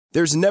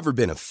There's never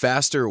been a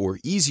faster or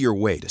easier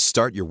way to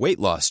start your weight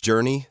loss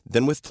journey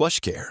than with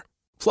PlushCare.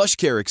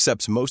 PlushCare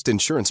accepts most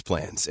insurance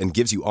plans and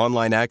gives you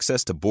online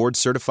access to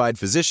board-certified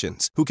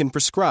physicians who can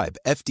prescribe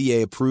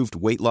FDA-approved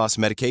weight loss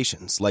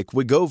medications like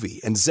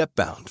Wegovy and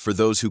Zepbound for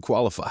those who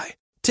qualify.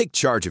 Take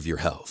charge of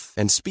your health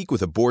and speak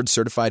with a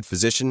board-certified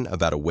physician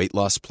about a weight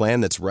loss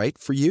plan that's right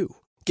for you.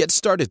 Get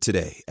started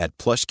today at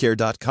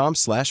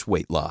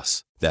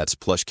plushcare.com/weight-loss. That's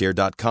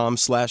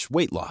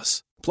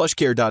plushcare.com/weight-loss.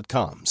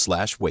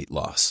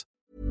 plushcare.com/weight-loss.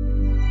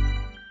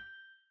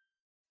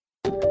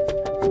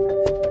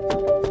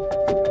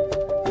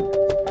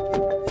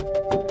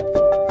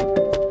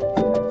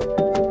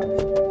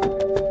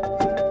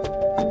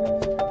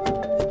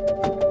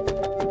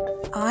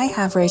 I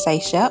have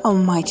rosacea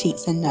on my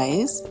cheeks and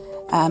nose.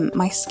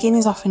 My skin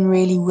is often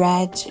really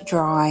red,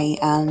 dry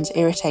and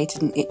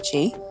irritated and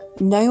itchy.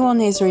 No one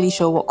is really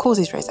sure what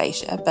causes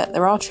rosacea, but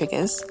there are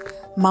triggers.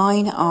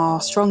 Mine are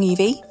strong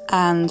UV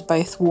and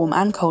both warm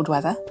and cold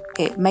weather.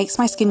 It makes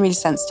my skin really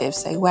sensitive,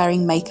 so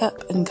wearing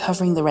makeup and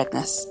covering the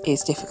redness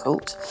is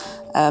difficult.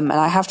 And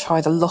I have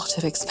tried a lot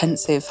of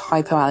expensive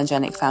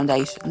hypoallergenic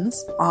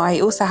foundations. I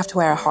also have to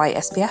wear a high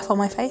SPF on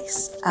my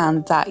face,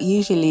 and that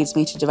usually leads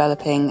me to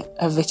developing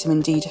a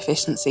vitamin D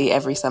deficiency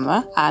every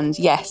summer. And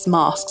yes,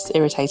 masks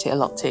irritate it a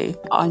lot too.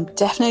 I'm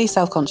definitely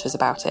self-conscious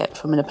about it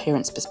from an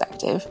appearance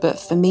perspective, but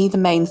for me the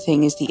main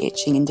thing is the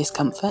itching and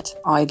discomfort.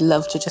 I'd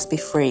love to just be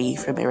free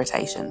from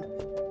irritation.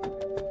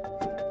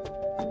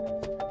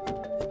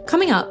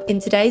 Coming up in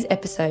today's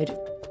episode,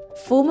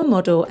 former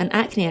model and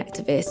acne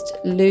activist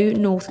Lou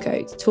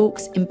Northcote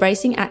talks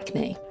embracing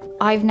acne.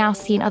 I've now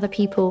seen other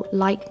people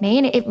like me,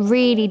 and it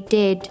really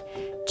did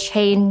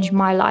change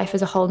my life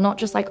as a whole, not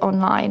just like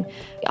online.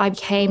 I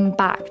came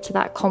back to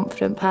that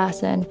confident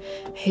person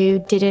who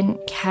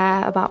didn't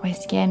care about my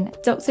skin.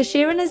 Dr.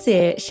 Shira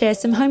Nazir shares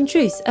some home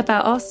truths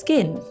about our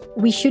skin.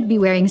 We should be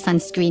wearing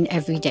sunscreen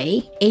every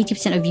day.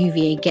 80% of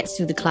UVA gets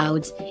through the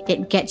clouds,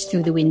 it gets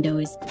through the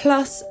windows.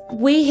 Plus,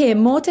 we hear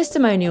more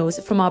testimonials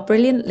from our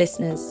brilliant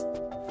listeners.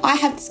 I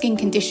have the skin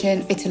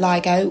condition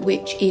vitiligo,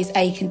 which is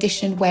a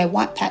condition where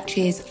white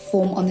patches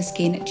form on the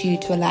skin due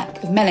to a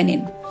lack of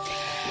melanin.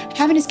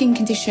 Having a skin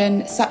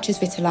condition such as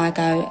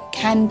vitiligo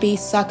can be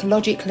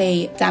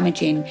psychologically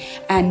damaging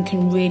and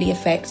can really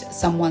affect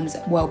someone's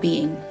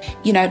well-being.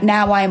 You know,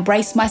 now I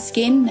embrace my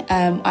skin.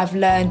 I've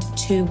learned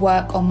to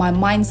work on my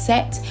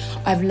mindset.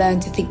 I've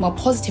learned to think more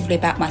positively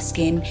about my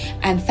skin.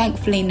 And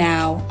thankfully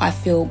now I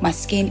feel my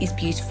skin is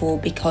beautiful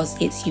because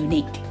it's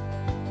unique.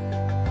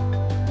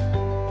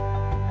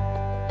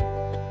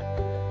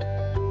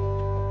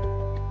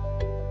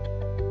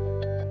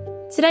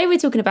 Today we're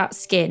talking about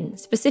skin,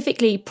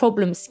 specifically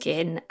problem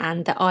skin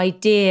and the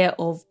idea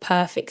of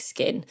perfect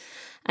skin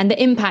and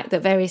the impact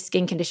that various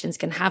skin conditions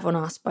can have on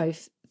us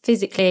both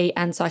physically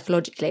and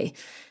psychologically.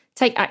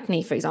 Take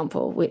acne, for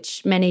example,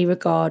 which many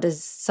regard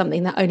as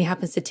something that only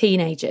happens to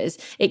teenagers.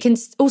 It can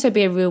also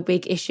be a real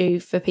big issue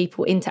for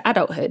people into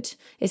adulthood.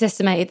 It's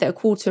estimated that a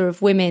quarter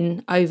of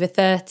women over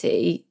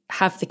 30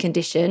 have the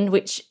condition,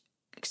 which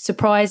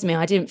surprised me.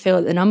 I didn't feel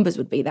that the numbers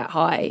would be that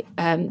high,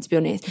 to be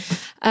honest.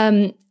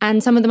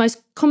 And some of the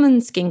most common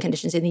skin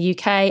conditions in the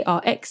UK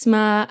are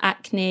eczema,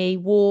 acne,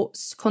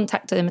 warts,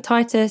 contact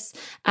dermatitis,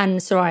 and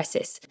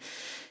psoriasis.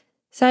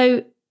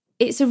 So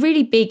it's a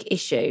really big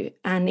issue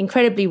and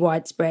incredibly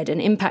widespread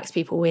and impacts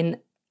people in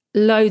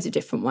loads of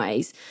different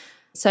ways.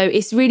 So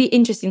it's a really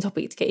interesting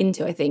topic to get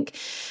into, I think.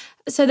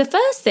 So the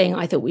first thing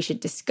I thought we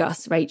should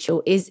discuss,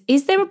 Rachel, is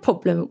there a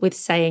problem with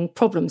saying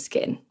problem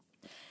skin?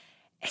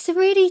 It's a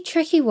really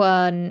tricky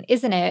one,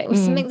 isn't it? It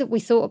was something that we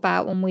thought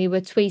about when we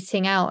were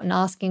tweeting out and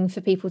asking for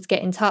people to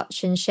get in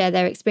touch and share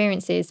their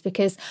experiences,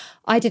 because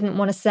I didn't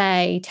want to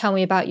say, tell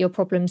me about your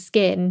problem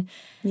skin.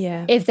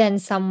 Yeah. If then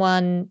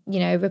someone,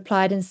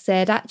 replied and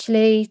said,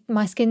 actually,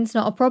 my skin's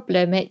not a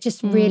problem, it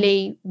just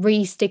really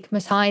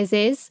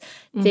re-stigmatizes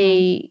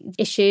the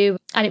issue.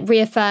 And it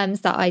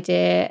reaffirms that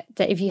idea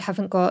that if you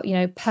haven't got,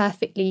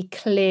 perfectly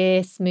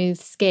clear, smooth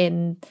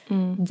skin,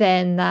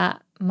 then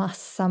that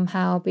must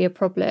somehow be a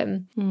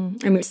problem.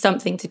 And it's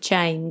something to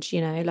change,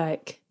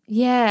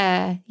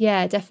 Yeah,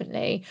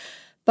 definitely.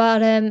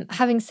 But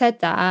having said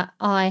that,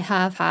 I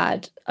have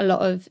had a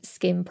lot of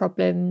skin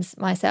problems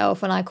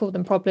myself, and I call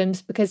them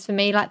problems because for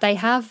me, they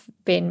have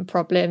been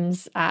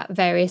problems at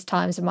various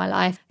times of my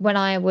life. When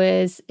I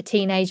was a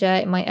teenager,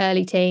 in my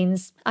early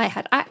teens, I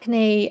had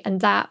acne, and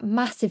that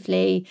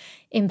massively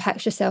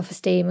impacts your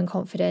self-esteem and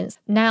confidence.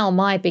 Now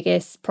my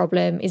biggest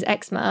problem is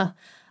eczema.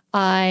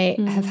 I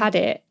have had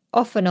it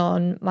off and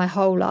on my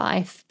whole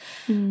life.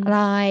 And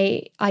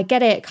I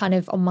get it kind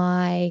of on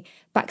my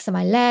backs of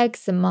my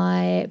legs and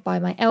by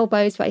my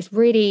elbows, but it's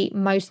really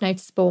most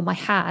noticeable on my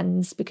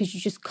hands because you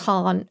just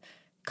can't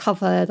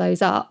cover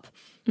those up.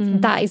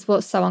 That is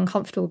what's so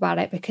uncomfortable about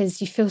it,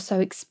 because you feel so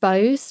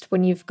exposed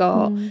when you've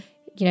got,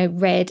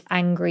 red,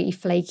 angry,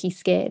 flaky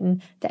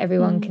skin that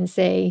everyone can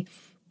see.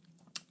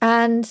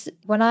 And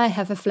when I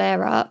have a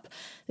flare-up,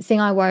 the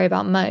thing I worry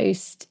about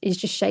most is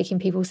just shaking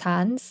people's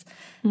hands.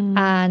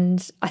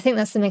 And I think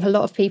that's something a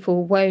lot of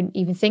people won't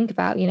even think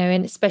about, you know,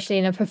 and especially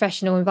in a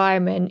professional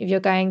environment. If you're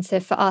going to,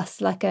 for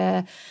us, like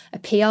a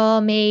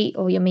PR meet,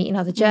 or you're meeting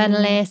other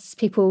journalists,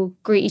 people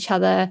greet each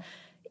other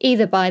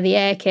either by the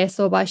air kiss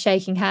or by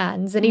shaking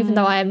hands. And even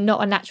though I am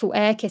not a natural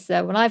air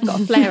kisser, when I've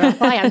got a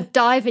flare-up, I am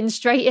diving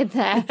straight in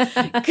there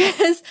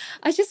because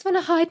I just want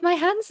to hide my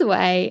hands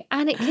away.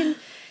 And it can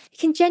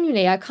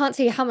genuinely, I can't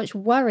tell you how much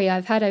worry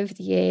I've had over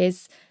the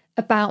years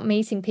about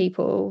meeting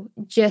people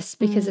just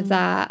because of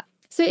that.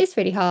 So it is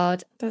really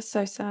hard. That's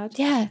so sad.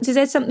 Yeah. So is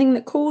there something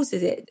that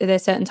causes it? Are there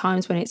certain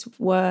times when it's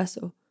worse?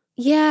 Or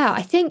Yeah,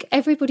 I think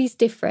everybody's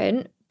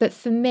different. But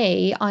for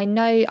me, I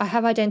know I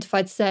have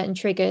identified certain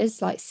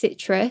triggers like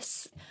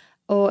citrus,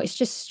 or it's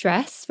just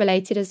stress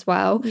related as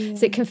well. Yeah.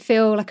 So it can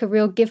feel like a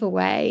real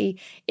giveaway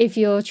if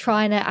you're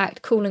trying to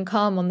act cool and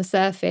calm on the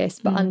surface,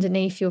 but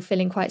underneath you're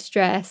feeling quite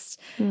stressed.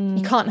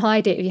 You can't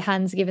hide it if your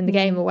hands are giving the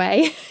game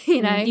away,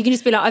 you know. You can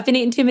just be like, I've been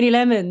eating too many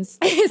lemons.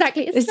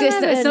 Exactly.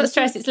 It's not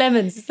stress, it's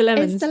lemons. It's the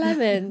lemons. It's the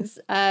lemons.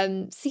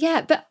 So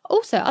yeah, but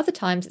also other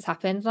times it's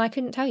happened and I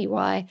couldn't tell you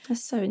why.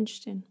 That's so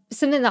interesting.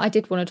 Something that I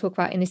did want to talk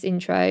about in this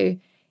intro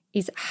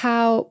is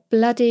how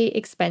bloody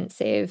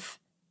expensive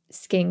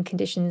skin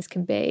conditions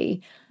can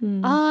be.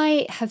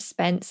 I have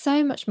spent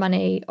so much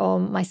money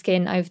on my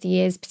skin over the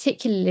years,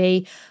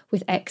 particularly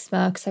with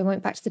eczema, because I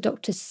went back to the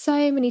doctor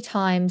so many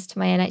times, to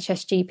my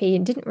NHS GP,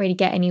 and didn't really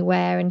get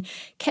anywhere and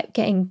kept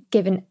getting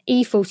given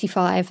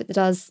E45 that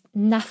does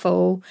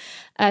naffle.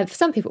 For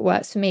some people it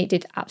works, for me it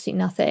did absolutely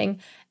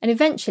nothing. And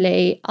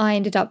eventually I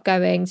ended up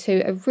going to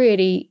a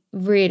really,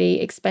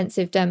 really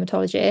expensive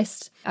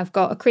dermatologist. I've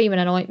got a cream and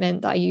an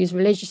ointment that I use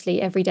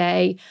religiously every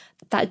day.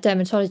 That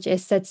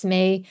dermatologist said to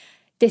me,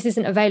 this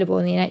isn't available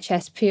in the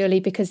NHS purely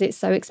because it's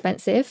so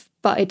expensive,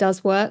 but it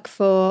does work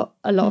for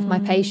a lot of my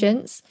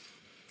patients.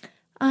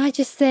 I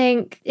just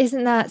think,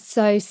 isn't that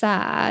so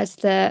sad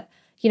that,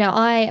 you know,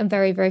 I am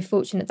very, very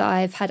fortunate that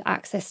I've had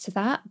access to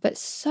that, but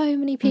so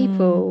many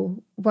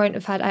people won't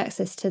have had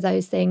access to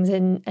those things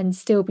and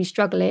still be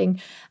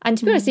struggling. And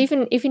to be honest,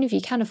 even if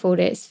you can afford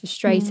it, it's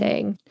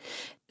frustrating.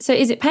 So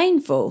is it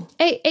painful?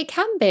 It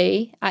can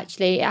be,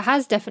 actually. It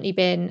has definitely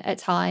been at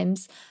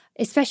times,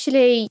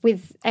 especially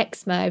with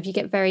eczema. If you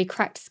get very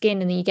cracked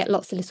skin and then you get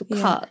lots of little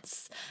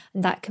cuts,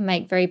 and that can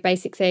make very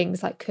basic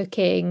things like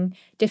cooking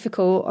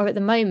difficult. Or at the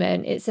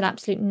moment, it's an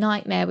absolute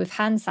nightmare with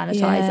hand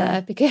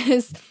sanitizer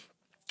because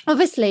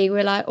obviously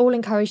we're like all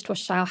encouraged to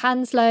wash our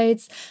hands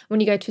loads. When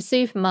you go to a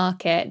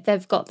supermarket,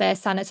 they've got their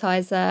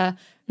sanitizer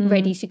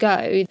ready to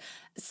go.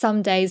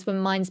 Some days when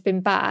mine's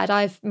been bad,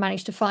 I've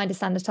managed to find a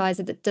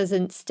sanitizer that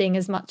doesn't sting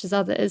as much as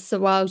others.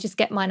 So I'll just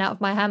get mine out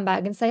of my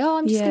handbag and say,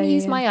 I'm just going to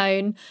use my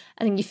own.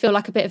 And then you feel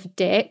like a bit of a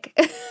dick.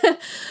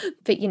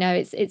 But, you know,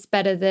 it's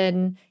better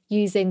than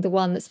using the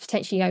one that's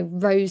potentially, you know,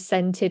 rose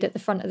scented at the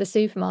front of the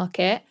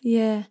supermarket.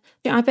 Yeah.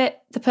 I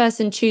bet the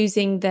person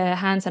choosing the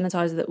hand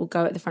sanitizer that will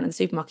go at the front of the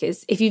supermarket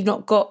is, if you've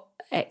not got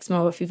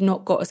eczema or if you've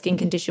not got a skin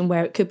condition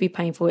where it could be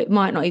painful, it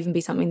might not even be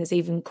something that's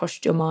even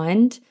crossed your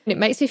mind. It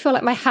makes me feel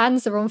like my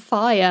hands are on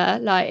fire.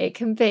 Like it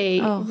can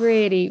be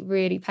really,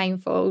 really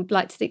painful,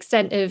 like to the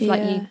extent of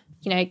like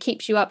you know, it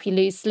keeps you up, you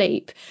lose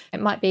sleep.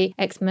 It might be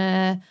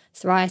eczema,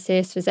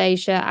 psoriasis,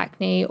 rosacea,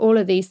 acne, all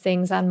of these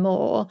things and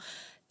more.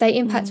 They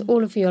impact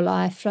all of your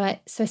life. Right?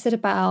 So I said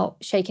about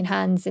shaking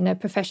hands in a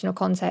professional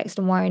context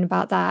and worrying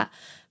about that.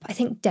 But I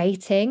think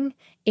dating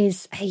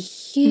is a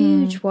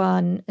huge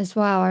one as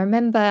well. I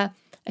remember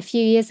a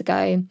few years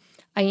ago,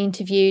 I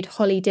interviewed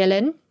Holly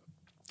Dillon,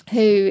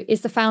 who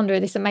is the founder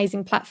of this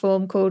amazing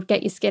platform called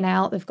Get Your Skin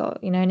Out. They've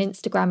got, you know, an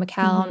Instagram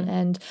account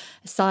and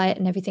a site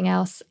and everything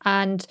else.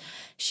 And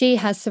she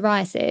has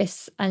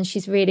psoriasis and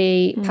she's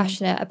really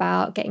passionate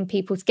about getting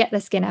people to get their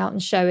skin out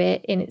and show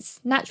it in its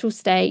natural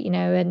state, you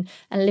know, and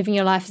living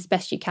your life as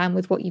best you can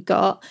with what you've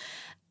got.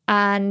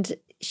 And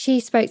she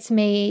spoke to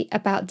me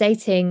about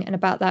dating and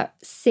about that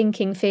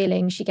sinking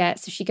feeling she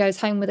gets. So she goes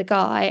home with a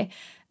guy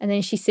and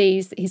then she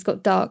sees that he's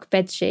got dark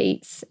bed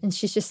sheets and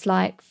she's just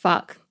like,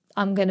 fuck,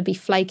 I'm going to be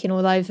flaking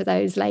all over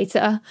those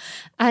later.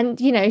 And,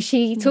 you know,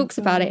 she talks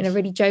about it in a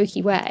really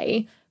jokey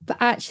way, but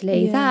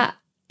actually that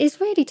is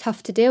really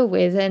tough to deal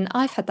with. And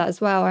I've had that as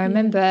well. I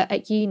remember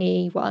at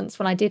uni once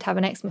when I did have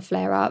an eczema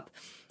flare up,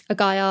 a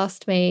guy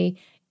asked me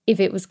if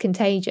it was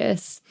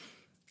contagious.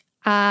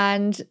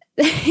 And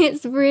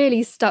it's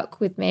really stuck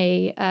with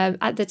me.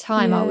 At the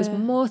time, I was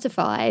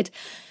mortified.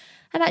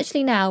 And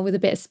actually now with a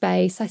bit of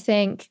space, I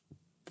think,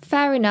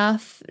 fair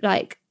enough,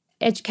 like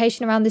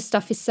education around this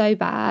stuff is so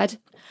bad.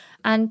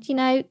 And, you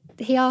know,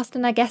 he asked,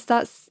 and I guess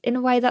that's, in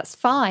a way, that's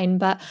fine.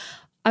 But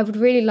I would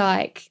really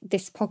like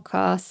this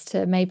podcast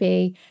to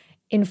maybe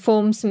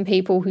inform some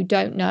people who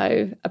don't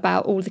know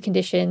about all the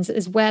conditions,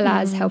 as well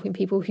as helping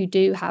people who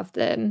do have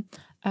them.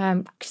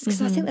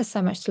 Because I think there's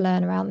so much to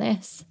learn around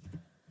this.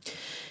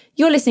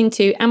 You're listening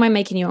to Am I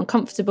Making You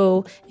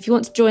Uncomfortable? If you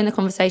want to join the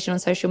conversation on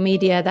social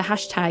media, the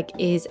hashtag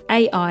is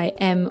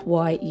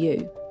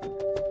AIMYU.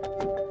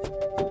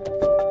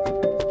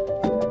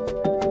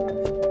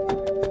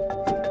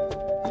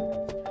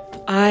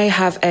 I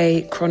have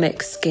a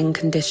chronic skin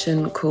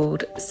condition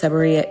called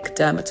seborrheic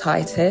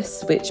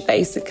dermatitis, which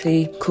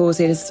basically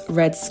causes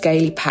red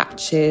scaly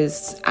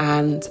patches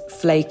and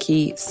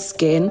flaky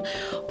skin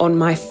on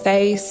my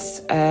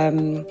face,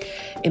 in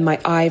my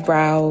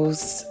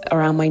eyebrows,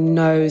 around my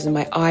nose and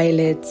my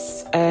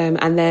eyelids,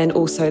 and then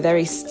also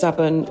very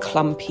stubborn,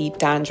 clumpy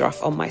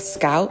dandruff on my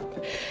scalp.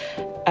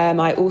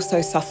 I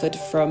also suffered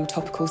from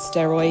topical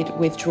steroid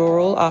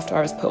withdrawal after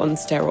I was put on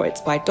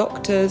steroids by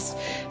doctors.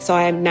 So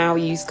I now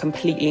use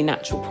completely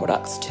natural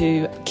products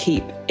to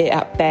keep it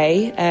at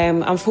bay.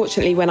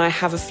 Unfortunately, when I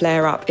have a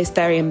flare-up, it's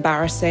very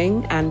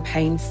embarrassing and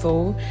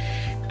painful.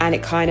 And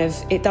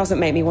it doesn't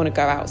make me want to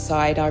go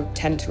outside. I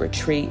tend to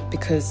retreat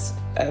because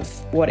of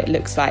what it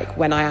looks like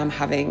when I am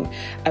having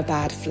a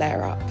bad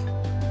flare-up.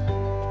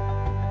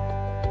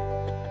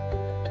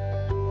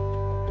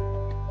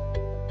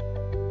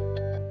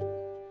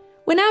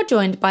 We're now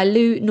joined by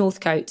Lou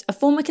Northcote, a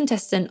former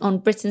contestant on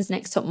Britain's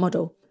Next Top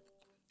Model.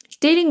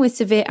 Dealing with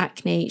severe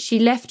acne, she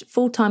left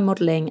full-time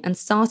modelling and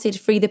started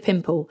Free the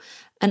Pimple,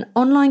 an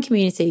online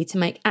community to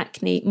make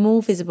acne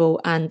more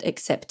visible and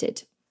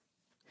accepted.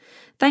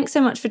 Thanks so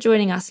much for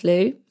joining us,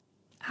 Lou.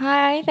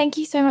 Hi, thank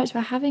you so much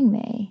for having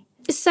me.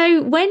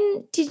 So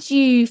when did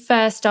you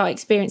first start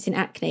experiencing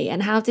acne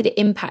and how did it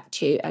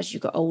impact you as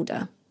you got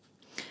older?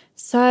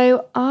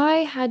 So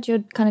I had your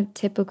kind of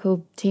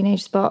typical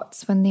teenage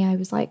spots when I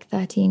was like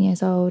 13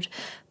 years old,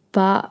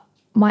 but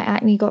my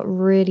acne got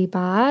really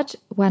bad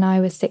when I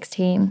was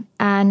 16.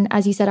 And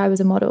as you said, I was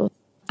a model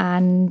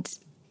and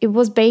it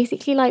was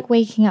basically like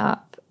waking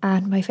up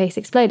and my face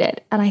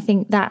exploded. And I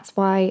think that's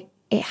why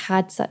it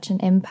had such an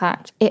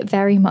impact. It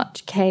very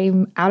much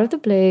came out of the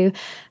blue,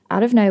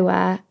 out of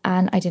nowhere,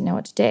 and I didn't know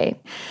what to do.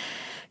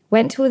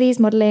 Went to all these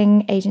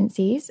modelling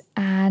agencies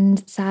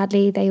and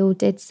sadly they all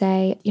did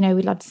say,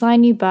 we'd love to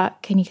sign you,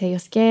 but can you clear your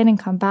skin and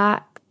come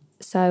back?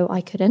 So I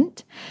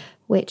couldn't,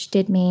 which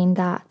did mean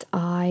that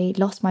I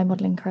lost my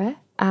modelling career.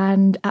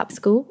 And at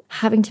school,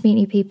 having to meet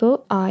new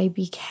people, I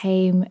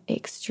became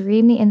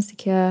extremely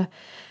insecure,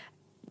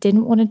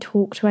 didn't want to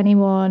talk to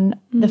anyone.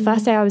 The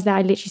first day I was there,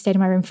 I literally stayed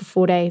in my room for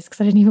 4 days because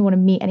I didn't even want to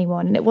meet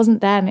anyone. And it wasn't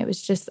them, it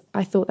was just,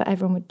 I thought that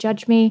everyone would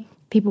judge me.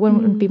 People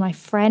wouldn't want to be my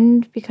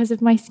friend because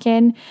of my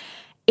skin.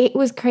 It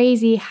was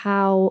crazy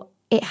how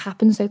it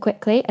happened so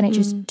quickly and it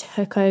just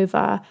took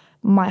over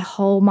my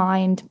whole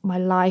mind, my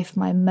life,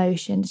 my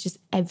emotions, just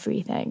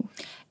everything.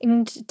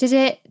 And did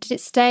it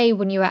stay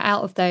when you were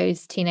out of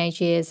those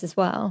teenage years as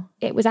well?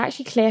 It was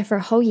actually clear for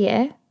a whole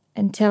year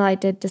until I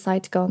did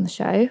decide to go on the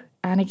show.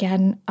 And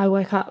again, I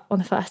woke up on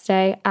the first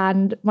day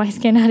and my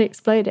skin had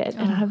exploded.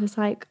 And I was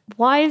like,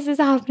 why is this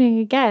happening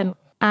again?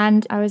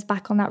 And I was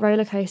back on that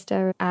roller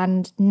coaster.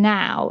 And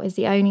now is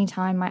the only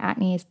time my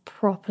acne is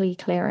properly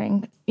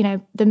clearing.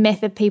 The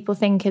myth that people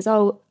think is,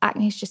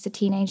 acne is just a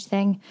teenage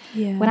thing.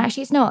 Yeah. When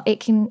actually it's not.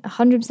 It can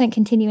 100%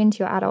 continue into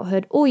your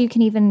adulthood, or you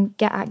can even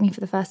get acne for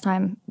the first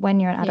time when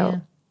you're an adult.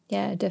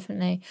 Yeah,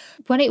 definitely.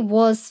 When it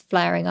was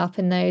flaring up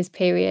in those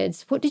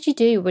periods, what did you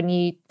do when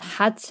you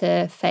had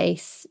to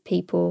face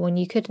people, when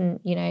you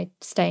couldn't,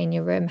 stay in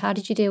your room? How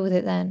did you deal with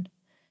it then?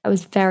 I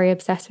was very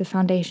obsessed with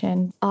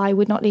foundation. I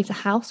would not leave the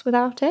house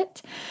without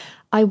it.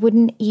 I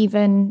wouldn't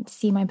even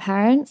see my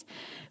parents.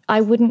 I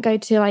wouldn't go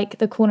to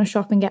the corner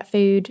shop and get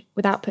food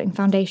without putting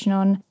foundation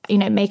on.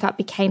 Makeup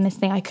became this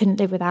thing I couldn't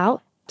live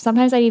without.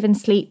 Sometimes I'd even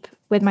sleep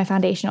with my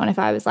foundation on if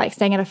I was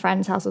staying at a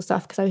friend's house or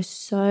stuff because I was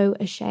so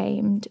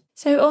ashamed.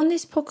 So on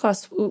this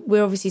podcast,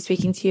 we're obviously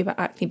speaking to you about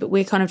acne, but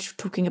we're kind of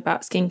talking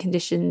about skin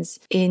conditions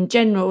in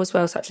general as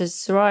well, such as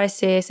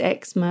psoriasis,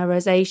 eczema,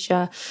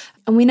 rosacea.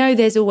 And we know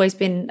there's always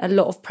been a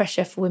lot of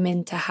pressure for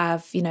women to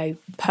have,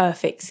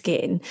 perfect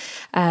skin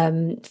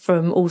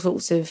from all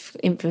sorts of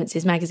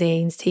influences,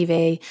 magazines,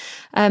 TV.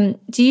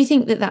 Do you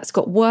think that that's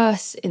got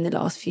worse in the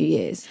last few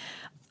years?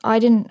 I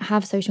didn't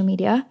have social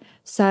media.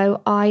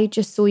 So I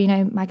just saw,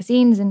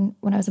 magazines, and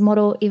when I was a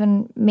model,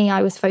 even me,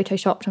 I was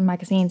photoshopped on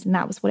magazines and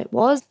that was what it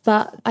was.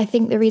 But I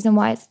think the reason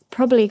why it's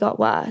probably got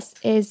worse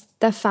is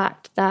the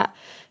fact that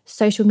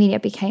social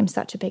media became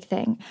such a big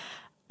thing.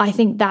 I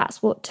think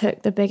that's what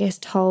took the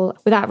biggest toll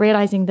without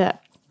realising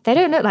that they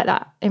don't look like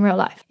that in real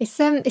life. It's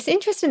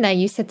interesting though,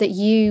 you said that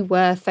you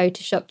were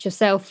photoshopped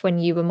yourself when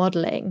you were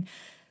modelling.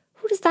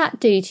 What does that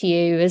do to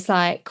you as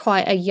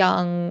quite a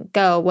young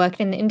girl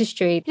working in the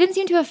industry? It didn't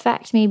seem to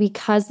affect me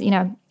because,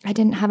 I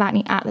didn't have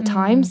acne at the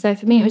time. So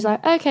for me, it was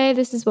okay,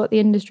 this is what the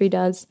industry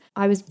does.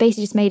 I was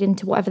basically just made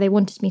into whatever they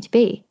wanted me to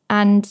be.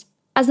 And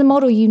as a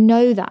model, you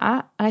know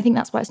that. And I think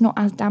that's why it's not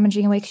as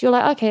damaging in a way because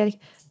you're okay,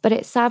 but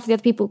it's sad for the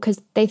other people because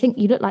they think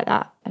you look like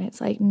that. And it's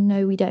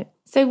no, we don't.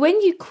 So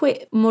when you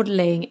quit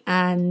modelling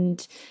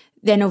and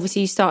then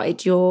obviously you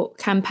started your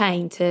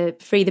campaign to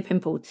Free the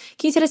Pimple,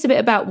 can you tell us a bit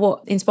about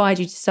what inspired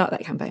you to start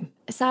that campaign?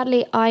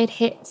 Sadly, I'd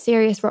hit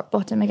serious rock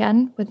bottom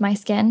again with my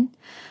skin.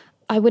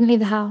 I wouldn't leave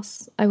the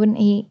house. I wouldn't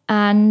eat.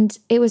 And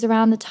it was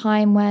around the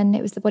time when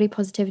it was the body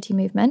positivity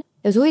movement.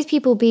 There was all these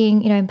people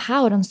being,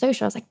 empowered on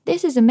social. I was like,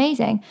 this is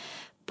amazing.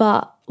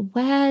 But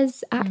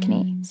where's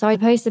acne? So I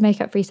posted a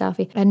makeup-free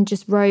selfie and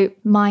just wrote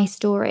my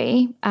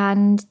story.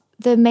 And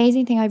the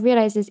amazing thing I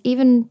realized is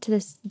even to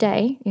this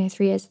day,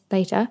 3 years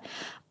later,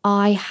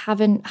 I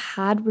haven't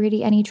had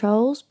really any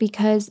trolls,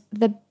 because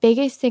the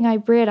biggest thing I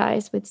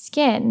realized with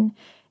skin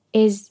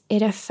is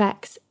it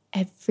affects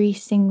every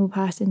single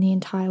person in the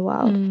entire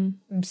world.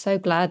 I'm so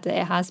glad that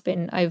it has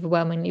been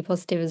overwhelmingly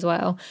positive as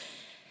well.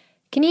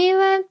 Can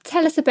you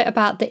tell us a bit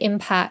about the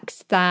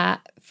impact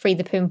that Free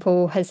the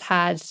Pimple has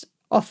had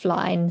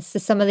offline? So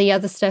some of the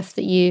other stuff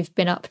that you've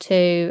been up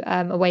to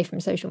away from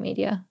social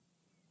media.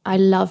 I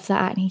love the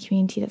acne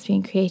community that's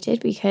being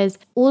created, because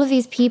all of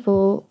these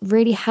people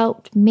really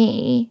helped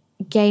me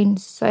gain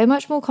so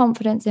much more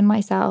confidence in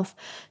myself,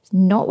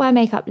 not wear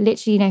makeup,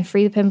 literally,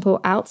 Free the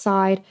Pimple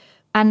outside.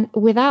 And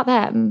without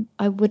them,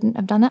 I wouldn't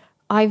have done that.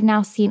 I've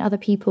now seen other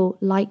people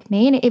like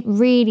me, and it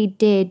really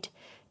did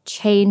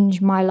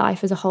change my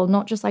life as a whole,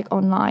 not just like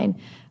online.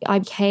 I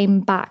came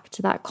back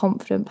to that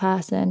confident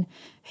person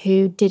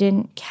who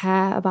didn't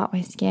care about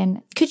my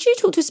skin. Could you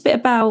talk to us a bit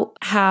about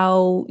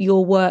how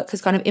your work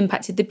has kind of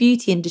impacted the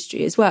beauty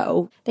industry as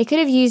well? They could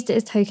have used it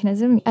as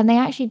tokenism, and they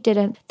actually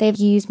didn't. They've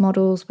used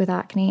models with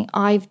acne.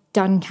 I've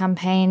done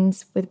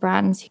campaigns with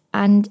brands,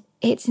 and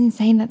it's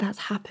insane that that's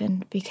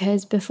happened,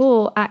 because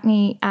before,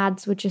 acne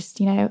ads were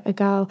just, a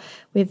girl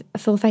with a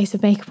full face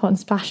of makeup on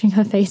splashing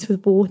her face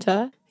with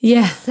water.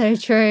 Yeah. So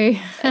true.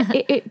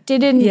 It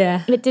didn't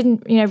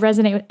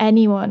resonate with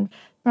anyone.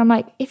 And I'm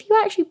like, if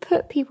you actually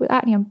put people with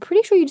acne, I'm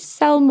pretty sure you'd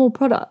sell more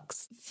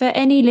products. For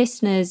any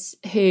listeners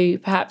who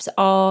perhaps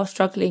are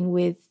struggling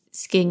with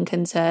skin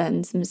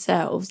concerns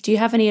themselves, do you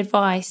have any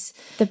advice?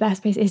 The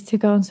best place is to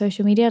go on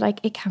social media. Like,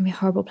 it can be a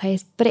horrible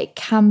place, but it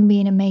can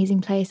be an amazing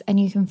place, and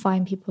you can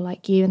find people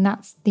like you. And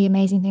that's the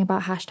amazing thing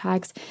about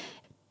hashtags.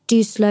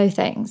 Do slow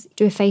things.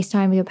 Do a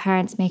FaceTime with your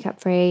parents,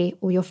 makeup free,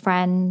 or your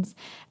friends.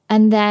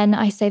 And then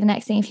I say the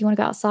next thing, if you want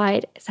to go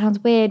outside, it sounds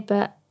weird,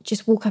 but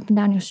just walk up and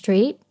down your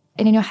street.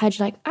 And in your head,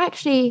 you're like,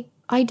 actually,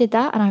 I did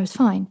that and I was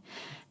fine.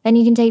 Then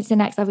you can take it to the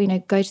next level,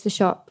 go to the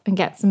shop and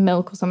get some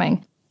milk or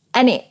something.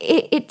 And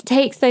it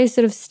takes those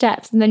sort of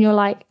steps, and then you're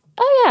like,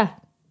 oh yeah.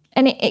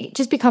 And it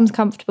just becomes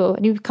comfortable,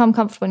 and you become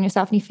comfortable in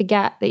yourself, and you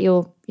forget that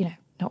you're,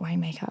 not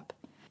wearing makeup.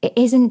 It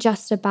isn't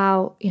just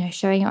about,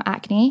 showing your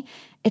acne.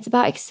 It's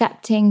about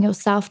accepting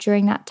yourself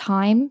during that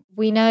time.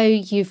 We know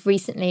you've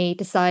recently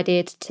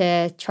decided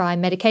to try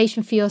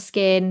medication for your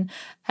skin,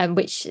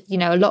 which,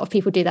 a lot of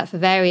people do that for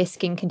various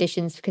skin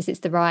conditions because it's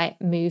the right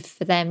move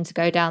for them to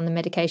go down the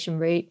medication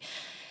route.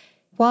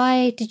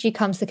 Why did you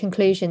come to the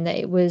conclusion that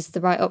it was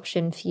the right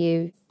option for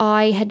you?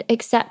 I had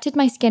accepted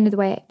my skin the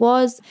way it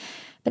was,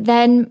 but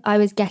then I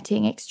was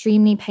getting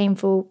extremely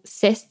painful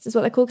cysts, is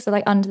what they're called, because they're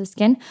like under the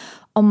skin,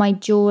 on my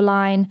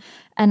jawline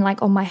and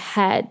like on my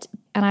head.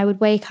 And I would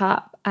wake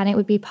up and it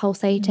would be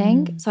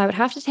pulsating. So I would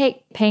have to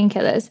take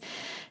painkillers.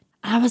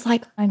 And I was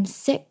like, I'm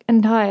sick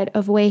and tired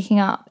of waking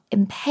up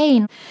in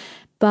pain.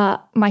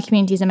 But my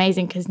community is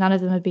amazing, because none of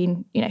them have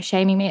been,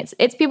 shaming me.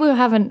 It's people who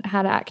haven't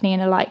had acne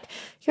and are like,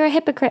 you're a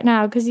hypocrite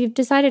now because you've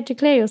decided to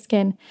clear your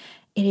skin.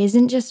 It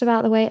isn't just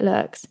about the way it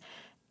looks.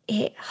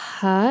 It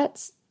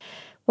hurts.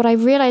 What I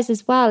realized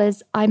as well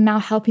is I'm now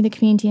helping the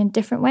community in a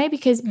different way,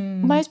 because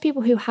most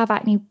people who have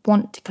acne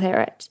want to clear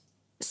it.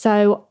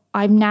 So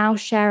I'm now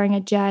sharing a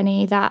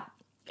journey that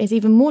is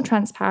even more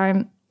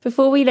transparent.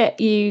 Before we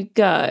let you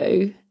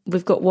go,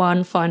 we've got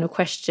one final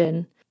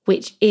question,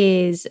 which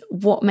is,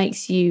 what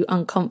makes you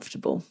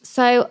uncomfortable?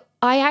 So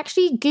I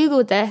actually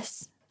Googled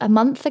this a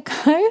month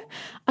ago.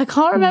 I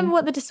can't remember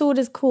what the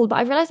disorder's called, but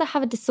I realised I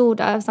have a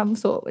disorder of some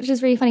sort, which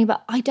is really funny,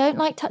 but I don't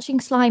like touching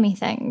slimy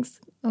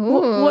things.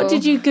 What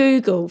did you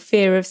Google?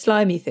 Fear of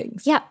slimy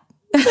things? Yeah.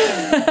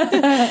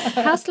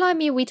 How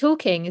slimy are we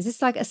talking? Is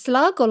this like a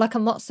slug or like a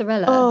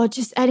mozzarella? Oh,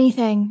 just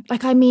anything.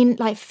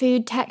 Like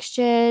food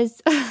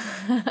textures.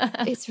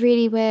 It's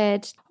really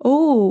weird.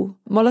 Oh,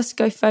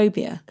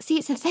 molluscophobia. See,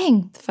 it's a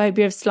thing. The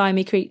phobia of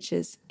slimy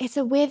creatures. It's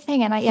a weird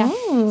thing, and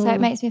so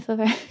it makes me feel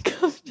very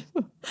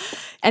comfortable.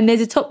 And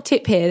there's a top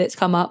tip here that's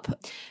come up.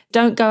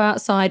 Don't go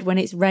outside when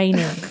it's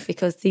raining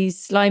because these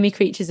slimy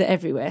creatures are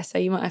everywhere. So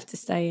you might have to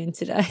stay in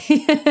today.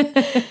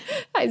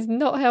 That is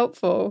not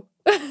helpful.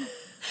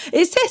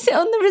 It says it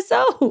on the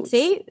results.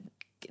 See,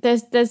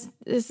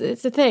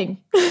 it's a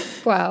thing.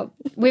 Wow,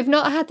 we've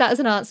not had that as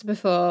an answer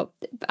before,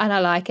 and I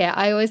like it.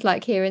 I always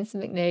like hearing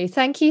something new.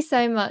 Thank you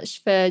so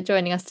much for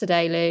joining us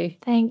today, Lou.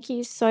 Thank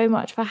you so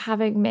much for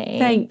having me.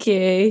 Thank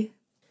you.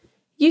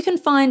 You can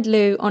find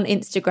Lou on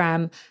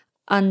Instagram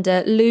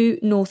under Lou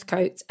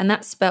Northcote, and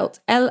that's spelt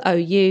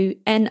LOUNORTHCOTE.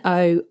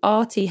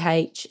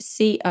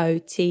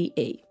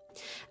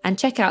 And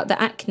check out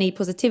the acne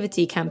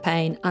positivity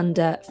campaign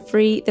under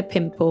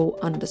FreeThePimple_.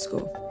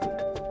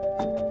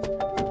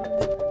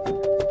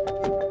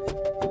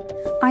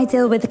 I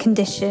deal with a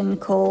condition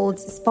called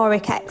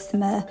seborrheic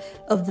eczema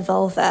of the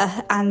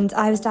vulva, and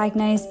I was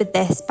diagnosed with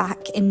this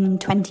back in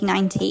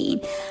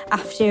 2019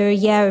 after a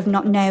year of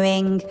not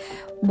knowing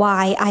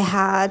why I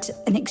had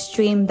an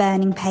extreme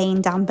burning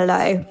pain down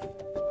below.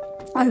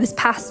 I was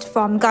passed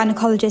from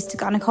gynaecologist to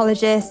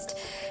gynaecologist.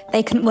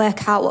 They couldn't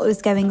work out what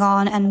was going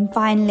on, and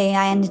finally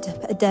I ended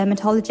up at a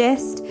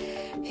dermatologist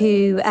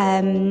who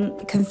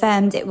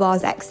confirmed it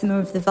was eczema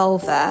of the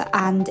vulva,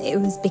 and it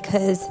was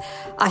because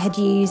I had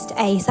used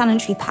a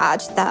sanitary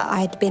pad that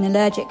I had been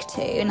allergic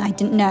to and I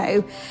didn't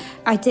know.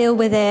 I deal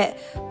with it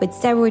with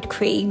steroid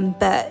cream,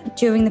 but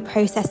during the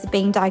process of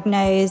being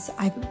diagnosed,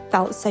 I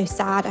felt so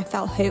sad, I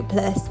felt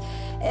hopeless.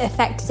 It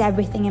affected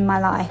everything in my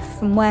life,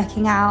 from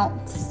working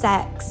out to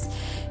sex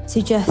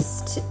to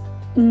just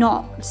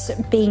not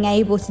being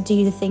able to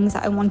do the things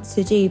that I wanted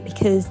to do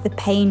because the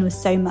pain was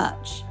so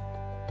much.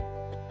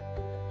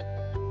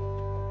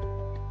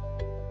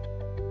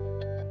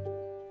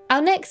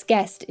 Our next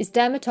guest is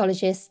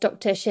dermatologist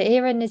Dr.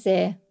 Shahira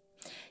Nazir.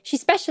 She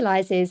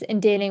specialises in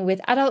dealing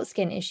with adult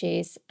skin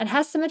issues and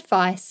has some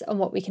advice on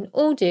what we can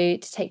all do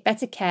to take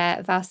better care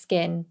of our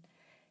skin.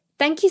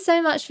 Thank you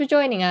so much for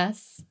joining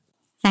us.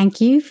 Thank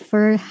you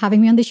for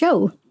having me on the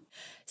show.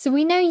 So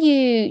we know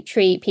you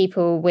treat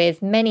people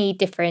with many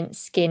different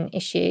skin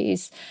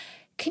issues.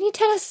 Can you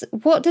tell us,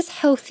 what does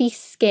healthy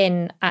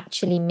skin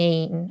actually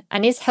mean?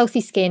 And is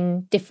healthy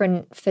skin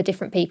different for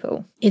different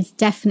people? It's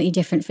definitely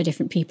different for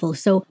different people.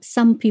 So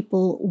some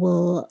people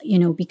will,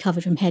 be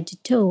covered from head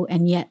to toe,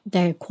 and yet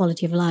their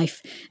quality of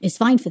life is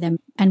fine for them.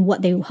 And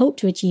what they hope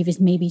to achieve is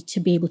maybe to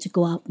be able to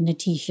go out in a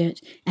t-shirt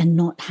and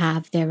not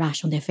have their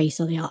rash on their face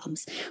or their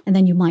arms. And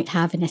then you might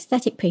have an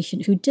aesthetic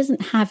patient who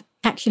doesn't have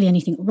actually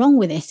anything wrong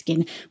with their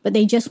skin, but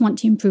they just want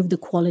to improve the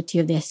quality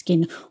of their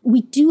skin.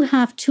 We do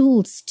have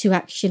tools to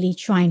actually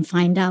try and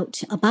find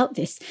out about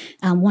this.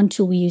 One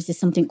tool we use is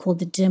something called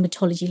the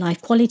Dermatology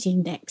Life Quality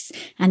Index,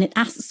 and it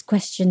asks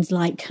questions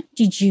like,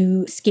 did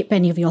you skip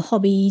any of your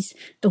hobbies?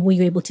 Were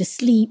you able to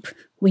sleep?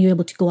 Were you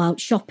able to go out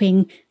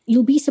shopping?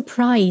 You'll be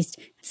surprised.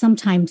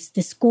 Sometimes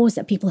the scores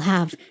that people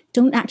have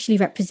don't actually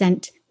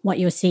represent what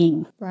you're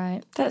seeing.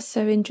 Right. That's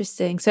so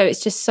interesting. So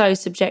it's just so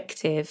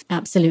subjective.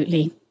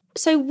 Absolutely.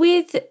 So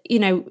with,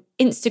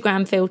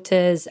 Instagram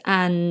filters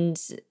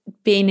and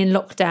being in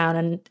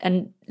lockdown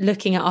and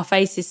looking at our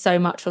faces so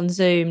much on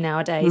Zoom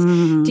nowadays,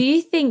 do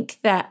you think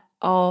that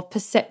our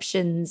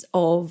perceptions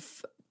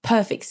of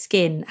perfect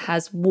skin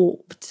has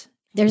warped?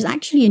 There's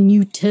actually a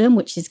new term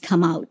which has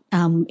come out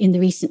in the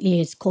recent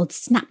years called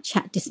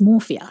Snapchat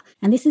dysmorphia.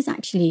 And this is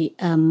actually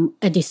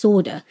a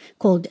disorder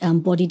called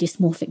body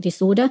dysmorphic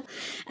disorder.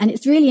 And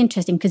it's really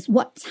interesting because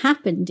what's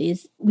happened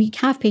is we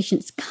have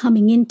patients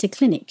coming into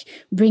clinic,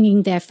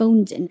 bringing their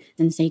phones in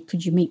and say,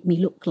 could you make me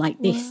look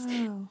like this?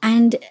 Wow.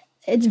 And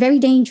it's very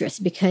dangerous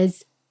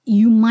because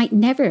you might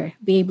never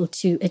be able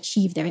to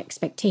achieve their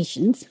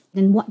expectations.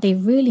 And what they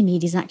really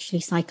need is actually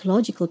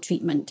psychological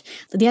treatment.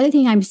 The other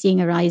thing I'm seeing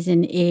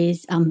arising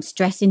is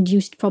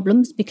stress-induced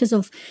problems because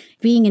of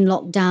being in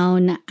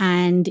lockdown,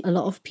 and a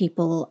lot of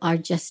people are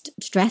just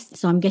stressed.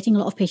 So I'm getting a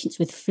lot of patients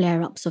with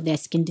flare-ups of their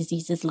skin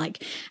diseases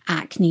like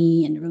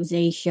acne and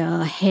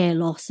rosacea, hair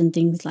loss and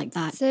things like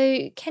that.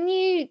 So can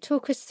you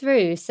talk us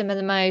through some of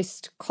the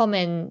most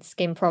common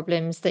skin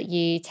problems that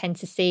you tend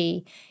to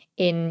see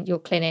in your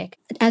clinic?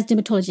 As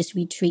dermatologists,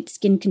 we treat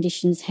skin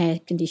conditions, hair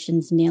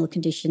conditions, nail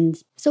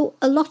conditions. So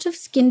a lot of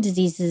skin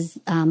diseases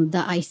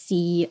that I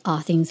see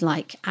are things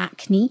like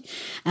acne.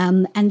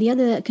 And the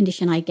other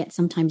condition I get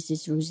sometimes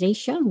is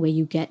rosacea, where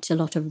you get a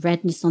lot of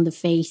redness on the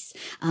face,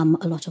 a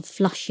lot of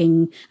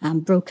flushing,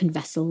 broken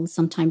vessels.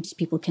 Sometimes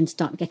people can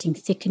start getting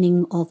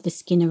thickening of the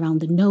skin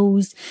around the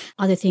nose.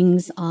 Other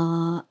things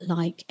are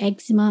like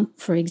eczema.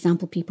 For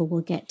example, people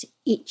will get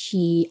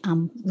itchy,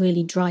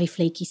 really dry,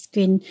 flaky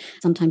skin.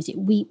 Sometimes it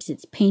weeps,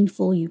 it's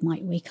painful. You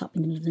might wake up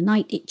in the middle of the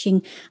night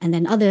itching. And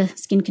then other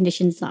skin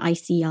conditions that I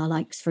see are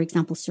like, for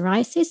example,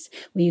 psoriasis,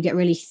 where you get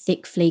really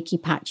thick, flaky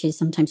patches,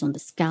 sometimes on the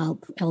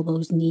scalp,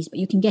 elbows, knees, but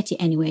you can get it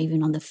anywhere,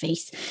 even on the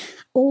face.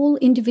 All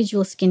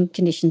individual skin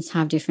conditions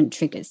have different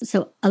triggers.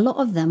 So a lot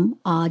of them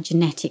are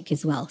genetic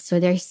as well. So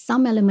there's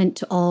some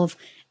element of,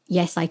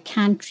 yes, I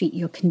can treat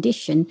your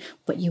condition,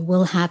 but you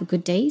will have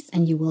good days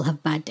and you will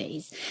have bad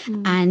days.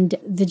 And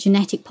the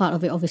genetic part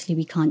of it, obviously,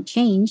 we can't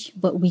change,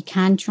 but we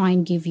can try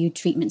and give you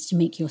treatments to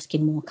make your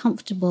skin more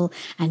comfortable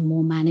and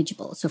more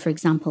manageable. So, for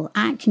example,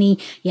 acne,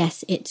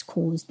 yes, it's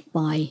caused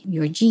by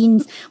your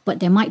genes,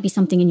 but there might be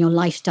something in your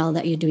lifestyle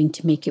that you're doing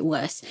to make it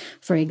worse.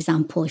 For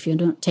example, if you're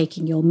not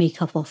taking your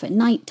makeup off at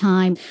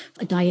nighttime,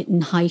 a diet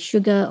in high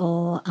sugar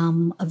or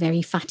a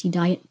very fatty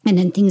diet. And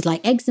then things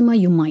like eczema,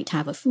 you might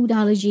have a food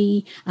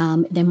allergy.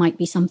 There might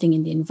be something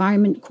in the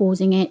environment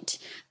causing it.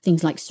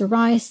 Things like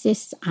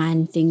psoriasis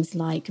and things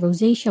like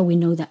rosacea, we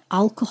know that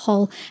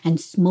alcohol and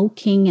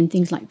smoking and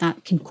things like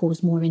that can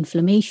cause more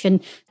inflammation.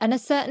 And are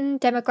certain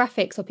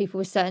demographics or people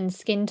with certain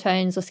skin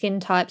tones or skin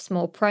types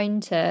more prone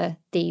to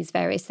these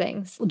various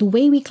things? The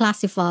way we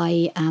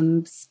classify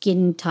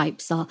skin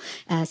types are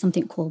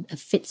something called a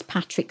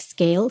Fitzpatrick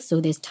scale. So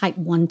there's type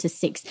 1 to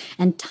 6.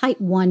 And type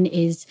 1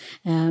 is,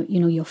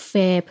 your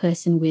fair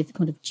person with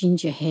kind of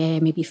ginger hair,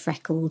 maybe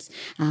freckles,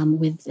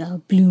 with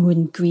blue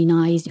and green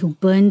eyes, who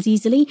burns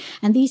easily.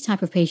 And these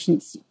type of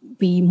patients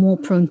be more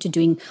prone to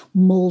doing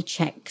mole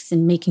checks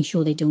and making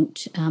sure they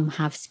don't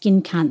have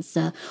skin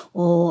cancer,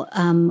 or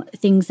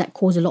things that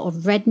cause a lot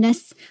of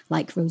redness,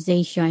 like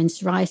rosacea and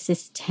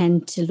psoriasis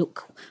tend to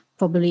look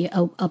probably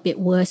a bit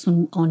worse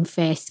on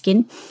fair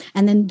skin.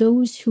 And then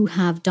those who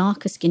have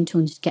darker skin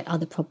tones get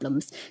other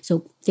problems.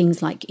 So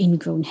things like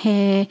ingrown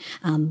hair,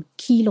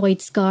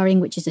 keloid scarring,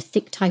 which is a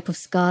thick type of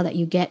scar that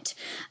you get.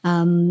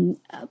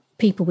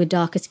 People with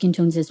darker skin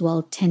tones as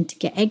well tend to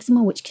get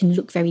eczema, which can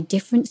look very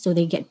different. So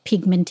they get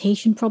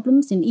pigmentation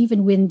problems. And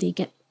even when they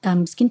get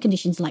skin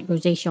conditions like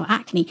rosacea or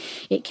acne,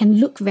 it can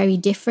look very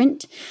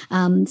different.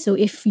 So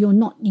if you're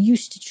not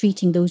used to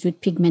treating those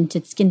with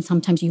pigmented skin,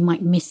 sometimes you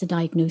might miss a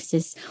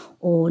diagnosis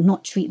or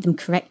not treat them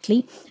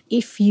correctly.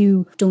 If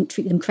you don't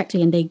treat them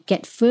correctly and they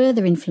get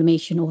further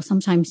inflammation, or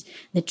sometimes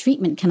the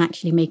treatment can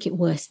actually make it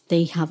worse,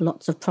 they have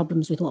lots of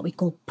problems with what we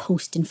call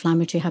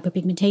post-inflammatory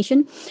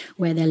hyperpigmentation,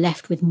 where they're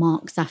left with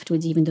marks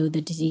afterwards, even though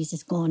the disease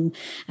is gone.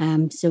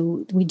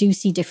 So we do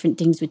see different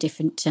things with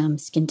different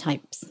skin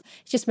types. It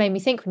just made me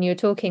think when you were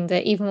talking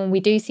that even when we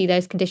do see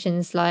those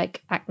conditions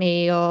like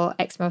acne or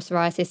eczema or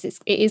psoriasis,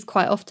 it is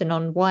quite often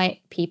on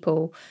white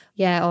people,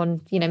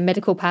 on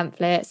medical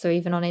pamphlets or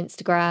even on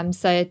Instagram.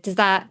 So does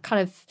that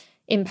kind of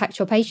impact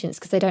your patients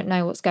because they don't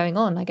know what's going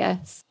on, I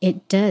guess?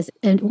 It does.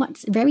 And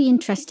what's very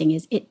interesting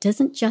is it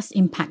doesn't just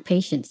impact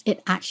patients,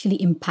 it actually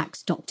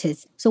impacts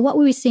doctors. So what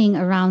we were seeing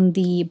around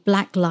the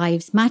Black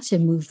Lives Matter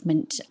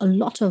movement, a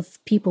lot of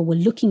people were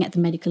looking at the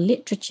medical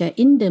literature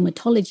in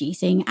dermatology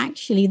saying,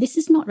 actually, this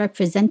is not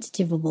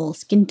representative of all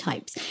skin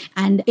types.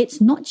 And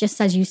it's not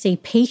just, as you say,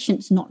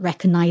 patients not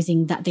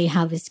recognizing that they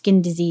have a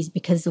skin disease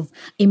because of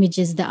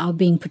images that are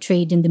being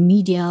portrayed in the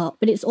media,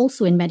 but it's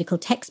also in medical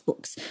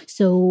textbooks.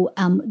 So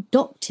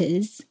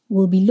doctors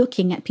will be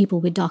looking at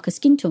people with darker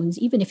skin tones,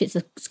 even if it's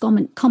a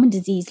common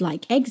disease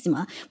like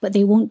eczema, but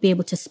they won't be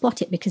able to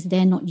spot it because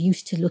they're not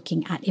used to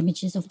looking at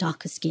images of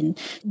darker skin.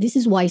 This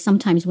is why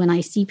sometimes when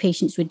I see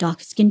patients with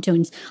darker skin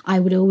tones, I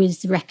would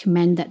always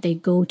recommend that they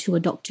go to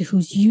a doctor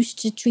who's used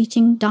to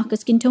treating darker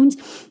skin tones,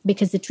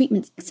 because the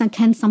treatments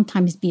can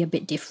sometimes be a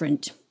bit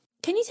different.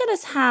 Can you tell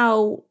us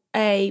how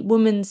a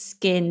woman's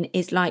skin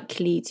is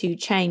likely to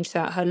change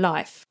throughout her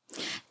life?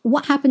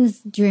 What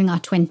happens during our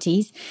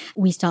 20s,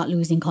 we start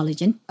losing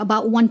collagen,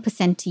 about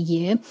 1% a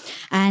year.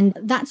 And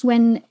that's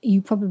when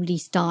you probably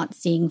start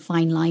seeing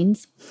fine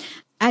lines.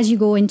 As you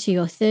go into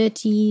your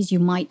 30s, you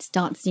might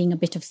start seeing a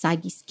bit of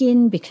saggy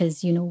skin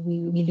because,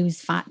 we lose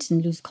fat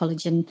and lose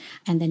collagen.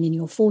 And then in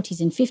your 40s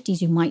and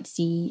 50s, you might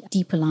see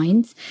deeper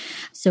lines.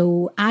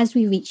 So as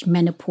we reach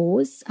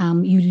menopause,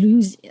 you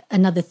lose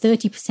another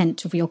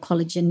 30% of your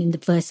collagen in the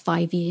first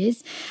 5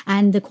 years.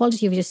 And the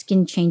quality of your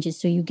skin changes.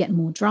 So you get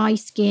more dry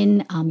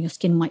skin. Your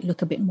skin might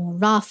look a bit more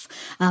rough.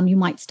 You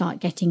might start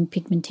getting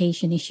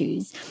pigmentation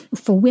issues.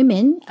 For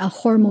women,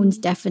 hormones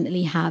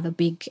definitely have a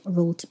big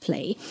role to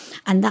play.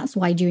 And that's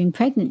why during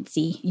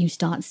pregnancy, you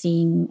start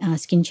seeing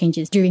skin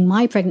changes. During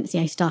my pregnancy,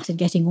 I started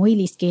getting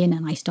oily skin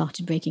and I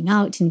started breaking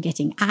out and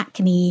getting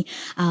acne.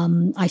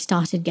 I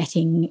started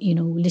getting,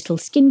 little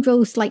skin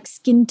growths like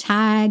skin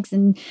tags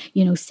and,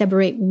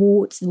 seborrheic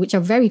warts, which are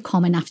very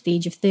common after the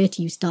age of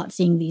 30. You start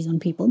seeing these on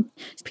people.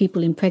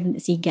 People in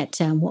pregnancy get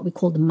what we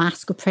call the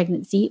mask of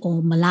pregnancy,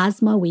 or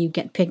melasma, where you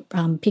get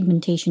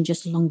pigmentation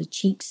just along the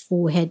cheeks,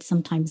 forehead,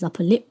 sometimes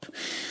upper lip.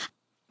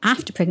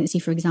 After pregnancy,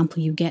 for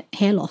example, you get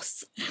hair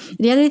loss.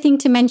 The other thing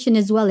to mention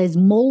as well is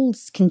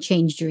moles can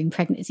change during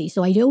pregnancy.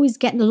 So I always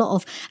get a lot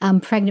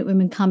of pregnant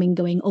women coming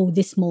going, oh,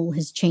 this mole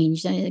has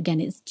changed. And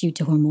again, it's due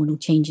to hormonal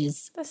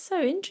changes. That's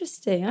so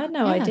interesting. I had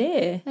no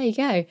idea. There you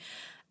go.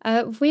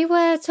 We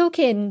were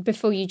talking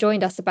before you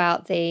joined us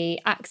about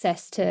the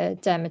access to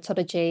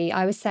dermatology.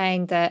 I was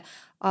saying that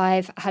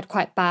I've had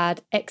quite bad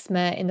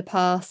eczema in the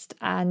past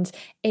and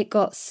it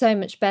got so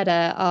much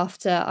better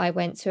after I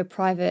went to a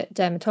private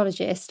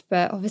dermatologist.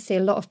 But obviously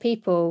a lot of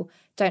people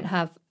don't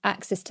have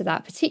access to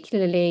that,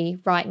 particularly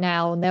right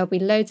now. And there'll be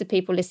loads of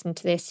people listening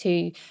to this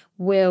who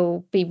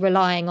will be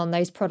relying on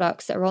those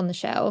products that are on the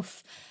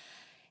shelf.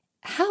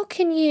 How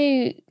can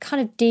you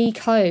kind of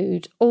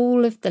decode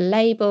all of the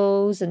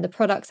labels and the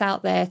products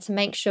out there to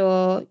make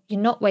sure you're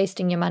not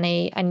wasting your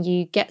money and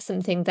you get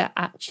something that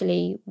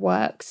actually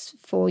works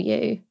for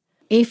you?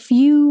 If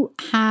you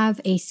have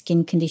a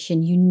skin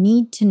condition, you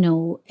need to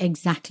know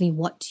exactly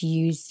what to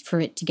use for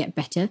it to get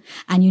better,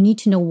 and you need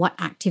to know what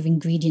active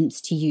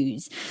ingredients to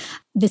use.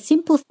 The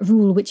simple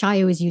rule, which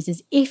I always use,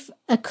 is if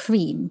a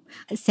cream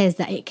says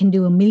that it can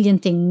do a million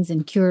things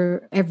and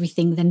cure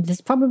everything, then there's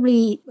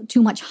probably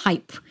too much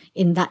hype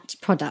in that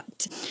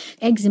product.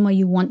 Eczema,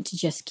 you want to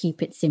just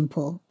keep it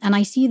simple. And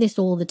I see this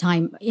all the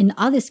time in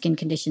other skin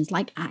conditions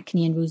like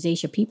acne and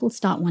rosacea. People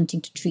start wanting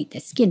to treat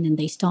their skin and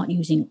they start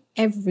using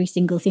every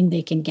single thing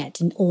they can get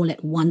and all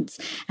at once.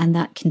 And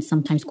that can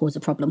sometimes cause a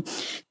problem.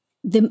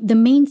 The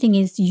main thing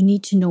is you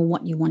need to know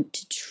what you want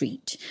to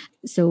treat.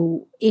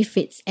 So if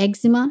it's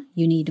eczema,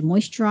 you need a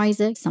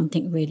moisturizer,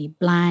 something really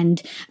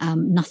bland,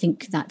 nothing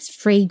that's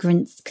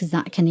fragrance, because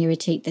that can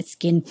irritate the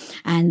skin.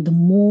 And the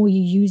more you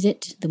use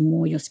it, the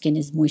more your skin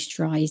is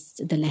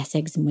moisturized, the less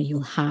eczema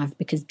you'll have,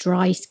 because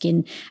dry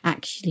skin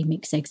actually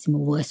makes eczema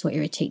worse or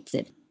irritates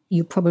it.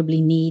 You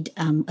probably need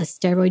a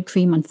steroid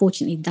cream.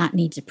 Unfortunately, that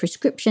needs a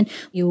prescription.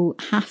 You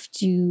have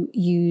to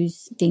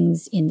use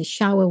things in the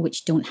shower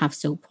which don't have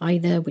soap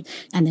either.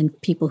 And then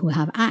people who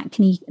have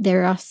acne,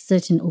 there are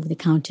certain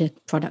over-the-counter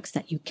products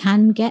that you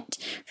can get.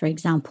 For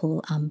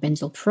example,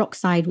 benzoyl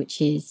peroxide, which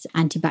is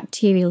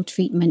antibacterial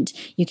treatment.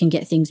 You can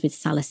get things with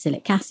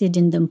salicylic acid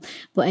in them.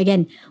 But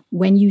again,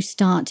 when you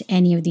start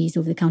any of these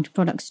over-the-counter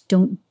products,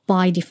 don't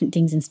buy different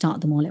things and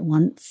start them all at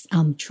once.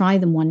 Try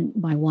them one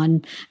by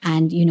one.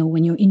 And,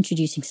 when you're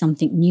introducing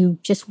something new,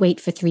 just wait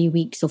for 3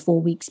 weeks or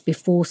 4 weeks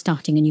before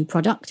starting a new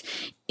product.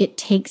 It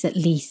takes at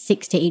least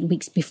 6 to 8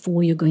 weeks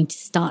before you're going to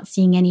start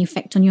seeing any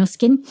effect on your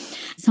skin.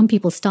 Some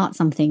people start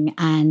something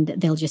and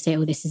they'll just say,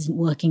 oh, this isn't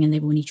working, and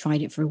they've only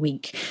tried it for a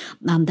week.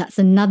 That's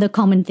another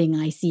common thing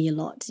I see a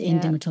lot in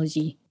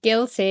dermatology.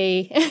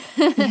 Guilty.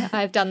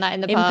 I've done that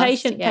in the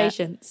past. Impatient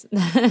patients.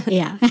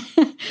 Yeah.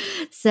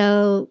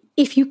 So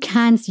if you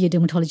can see a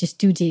dermatologist,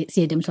 do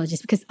see a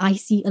dermatologist, because I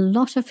see a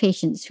lot of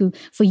patients who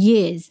for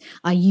years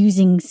are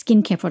using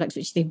skincare products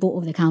which they bought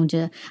over the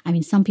counter. I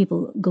mean, some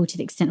people go to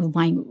the extent of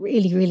buying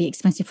really, really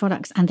expensive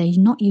products and they're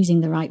not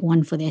using the right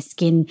one for their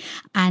skin.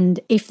 And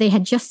if they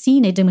had just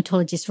seen a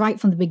dermatologist right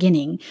from the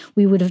beginning,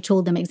 we would have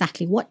told them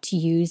exactly what to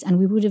use, and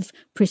we would have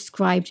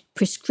prescribed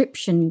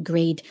prescription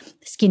grade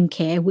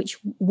skincare, which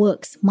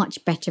works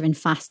much better and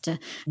faster.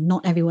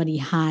 Not everybody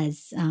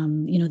has,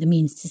 the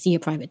means to see a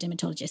private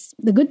dermatologist.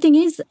 The good thing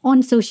is,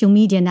 on social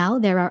media now,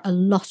 there are a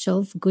lot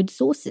of good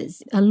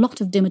sources. A lot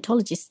of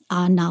dermatologists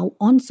are now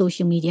on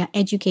social media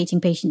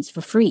educating patients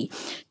for free.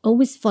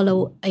 Always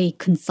follow a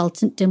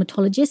consultant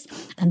dermatologist.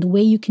 And the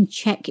way you can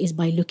check is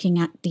by looking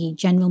at the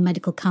General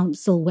Medical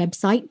Council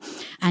website,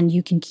 and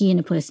you can key in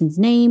a person's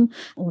name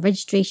or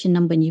registration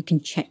number and you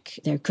can check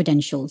their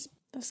credentials.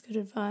 That's good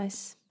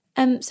advice.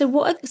 So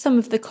what are some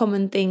of the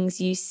common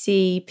things you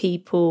see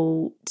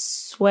people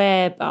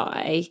swear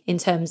by in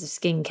terms of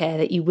skincare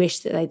that you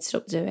wish that they'd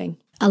stop doing?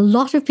 A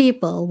lot of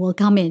people will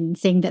come in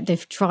saying that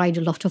they've tried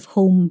a lot of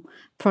home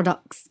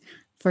products.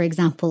 For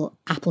example,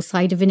 apple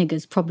cider vinegar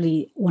is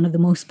probably one of the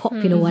most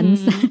popular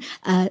ones.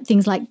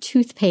 Things like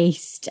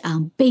toothpaste,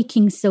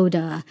 baking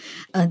soda,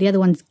 the other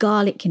one's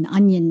garlic and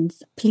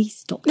onions. Please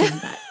stop doing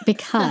that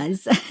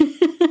because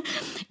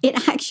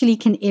it actually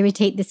can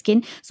irritate the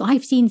skin. So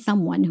I've seen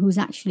someone who's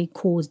actually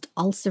caused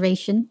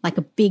ulceration, like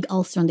a big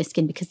ulcer on their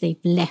skin because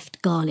they've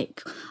left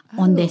garlic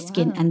on their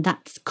skin and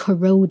that's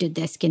corroded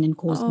their skin and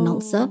caused an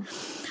ulcer.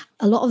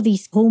 A lot of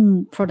these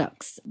home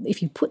products,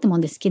 if you put them on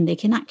the skin, they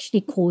can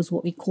actually cause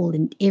what we call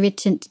an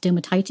irritant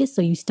dermatitis.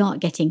 So you start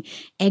getting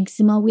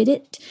eczema with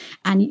it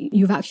and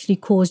you've actually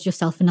caused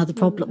yourself another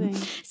problem.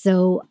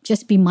 So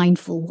just be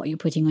mindful what you're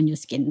putting on your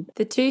skin.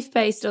 The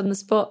toothpaste on the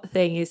spot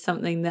thing is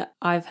something that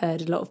I've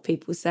heard a lot of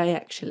people say,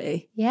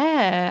 actually.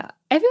 Yeah,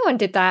 everyone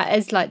did that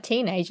as like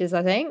teenagers,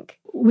 I think.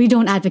 We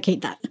don't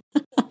advocate that.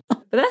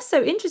 But that's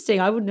so interesting.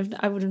 I would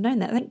have known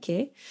that. Thank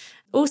you.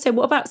 Also,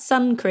 what about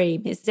sun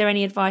cream? Is there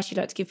any advice you'd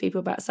like to give people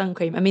about sun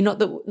cream? I mean, not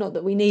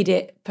that we need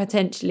it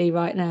potentially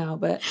right now,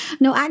 but...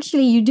 No,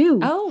 actually you do.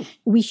 Oh.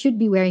 We should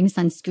be wearing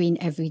sunscreen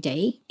every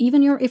day.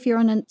 Even if you're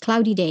on a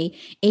cloudy day,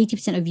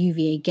 80% of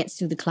UVA gets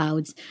through the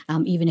clouds.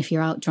 Even if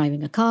you're out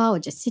driving a car or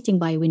just sitting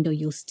by a window,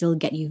 you'll still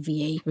get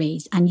UVA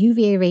rays. And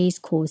UVA rays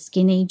cause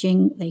skin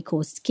aging. They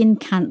cause skin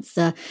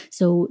cancer.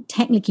 So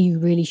technically, you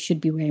really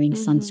should be wearing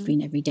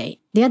sunscreen every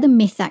day. The other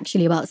myth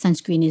actually about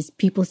sunscreen is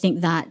people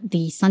think that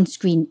the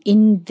sunscreen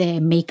in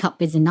their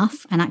makeup is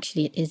enough, and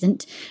actually it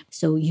isn't.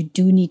 So you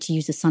do need to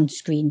use a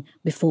sunscreen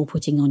before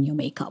putting on your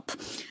makeup.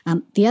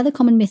 The other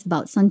common myth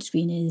about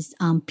sunscreen is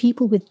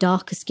people with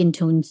darker skin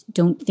tones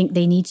don't think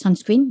they need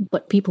sunscreen,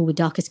 but people with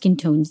darker skin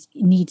tones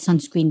need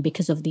sunscreen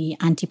because of the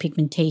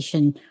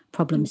anti-pigmentation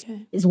problems.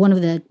 Okay. It's one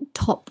of the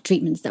top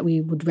treatments that we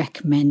would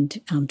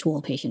recommend to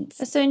all patients.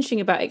 That's so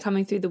interesting about it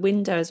coming through the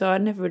window as well. I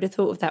never would have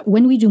thought of that.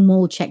 When we do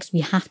mole checks,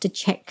 we have to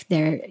check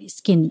their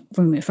skin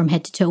from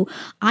head to toe.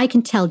 I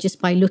can tell just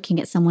by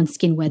looking at someone's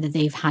skin whether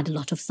they've had a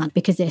lot of sun,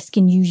 because their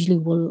skin usually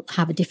will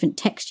have a different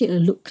texture. It'll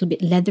look a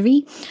bit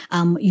leathery.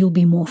 You'll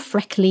be more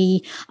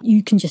freckly.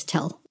 You can just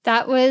tell.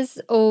 That was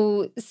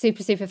all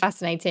super, super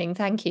fascinating.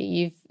 Thank you.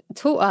 You've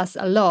taught us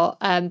a lot.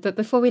 But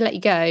before we let you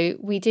go,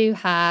 we do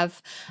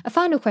have a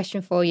final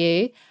question for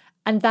you.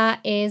 And that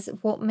is,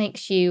 what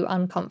makes you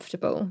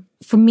uncomfortable?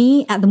 For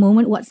me, at the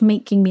moment, what's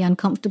making me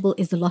uncomfortable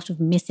is a lot of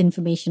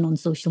misinformation on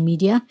social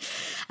media.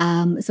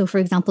 So, for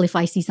example, if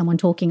I see someone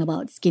talking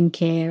about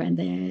skincare and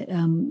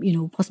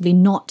they're, possibly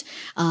not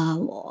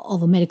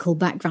of a medical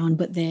background,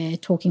 but they're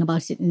talking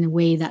about it in a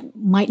way that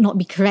might not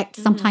be correct,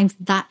 sometimes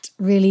that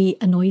really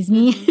annoys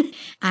me.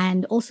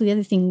 And also the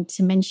other thing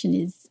to mention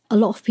is a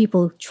lot of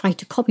people try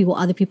to copy what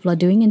other people are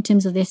doing in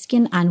terms of their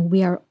skin, and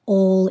we are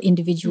all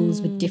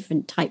individuals with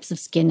different types of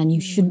skin, and you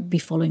shouldn't be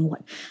following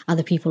what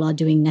other people are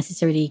doing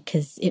necessarily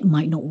because it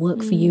might not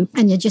work for you.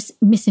 And you're just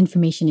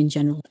misinformation in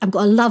general. I've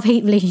got a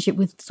love-hate relationship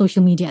with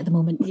social media at the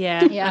moment. Yeah.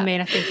 I mean,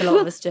 I think a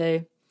lot of us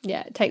do.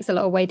 Yeah, it takes a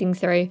lot of wading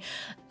through.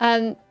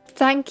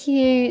 Thank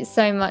you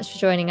so much for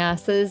joining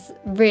us. It was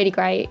really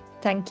great.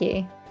 Thank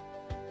you.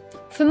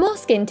 For more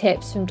skin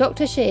tips from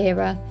Dr.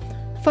 Shahira,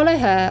 follow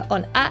her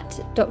on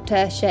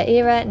 @Dr.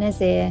 Shahira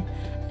Nazir,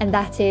 and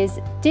that is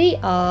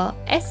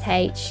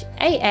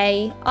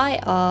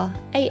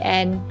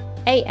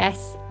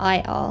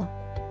DrShahiraNasir.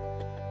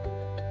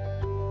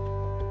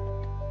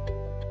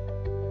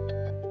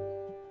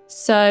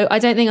 So I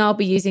don't think I'll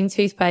be using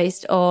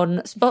toothpaste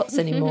on spots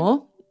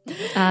anymore.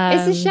 It's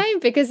a shame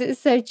because it's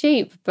so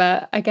cheap,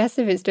 but I guess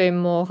if it's doing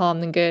more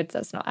harm than good,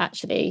 that's not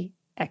actually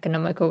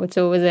economical at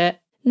all, is it?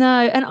 No,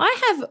 and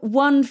I have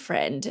one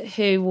friend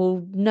who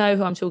will know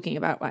who I'm talking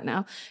about right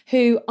now,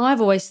 who I've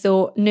always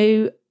thought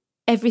knew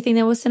everything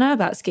there was to know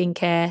about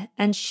skincare,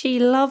 and she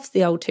loves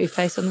the old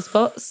toothpaste on the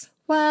spots.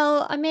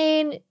 Well, I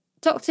mean,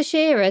 Dr.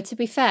 Shahira, to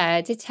be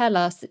fair, did tell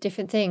us that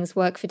different things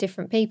work for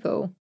different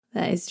people.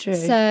 That is true.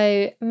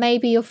 So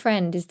maybe your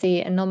friend is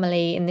the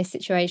anomaly in this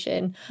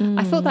situation.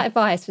 I thought that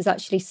advice was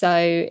actually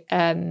so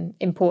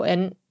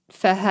important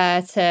for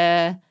her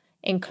to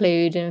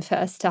include and for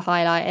us to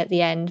highlight at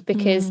the end,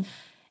 because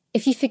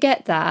if you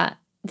forget that,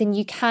 then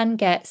you can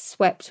get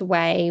swept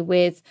away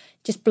with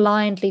just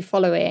blindly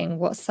following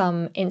what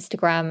some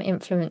Instagram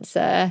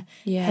influencer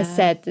has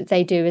said that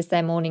they do as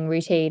their morning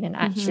routine. And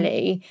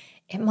actually,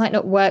 it might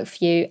not work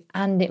for you,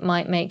 and it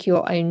might make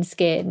your own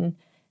skin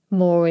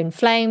more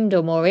inflamed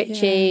or more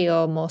itchy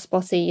or more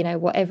spotty, you know,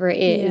 whatever it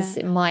is,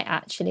 it might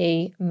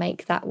actually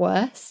make that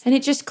worse. And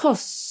it just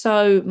costs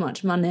so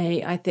much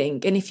money, I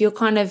think. And if you're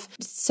kind of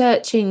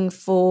searching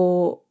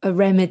for a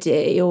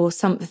remedy or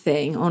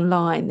something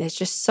online, there's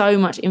just so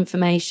much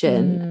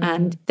information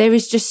and there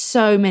is just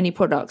so many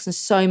products and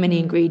so many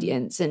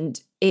ingredients, and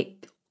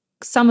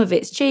some of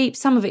it's cheap,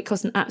 some of it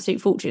costs an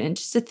absolute fortune. And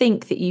just to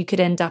think that you could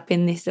end up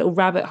in this little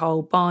rabbit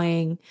hole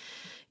buying,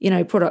 you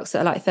know, products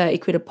that are like 30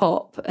 quid a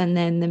pop and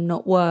then them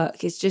not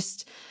work, it's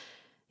just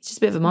a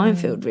bit of a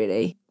minefield,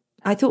 really.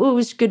 I thought it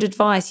was good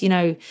advice, you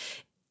know,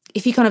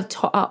 if you kind of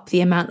tot up the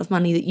amount of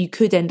money that you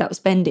could end up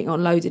spending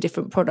on loads of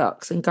different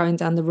products and going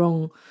down the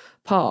wrong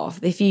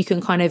path, if you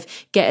can kind of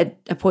get an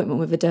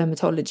appointment with a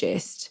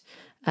dermatologist,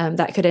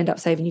 that could end up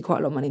saving you quite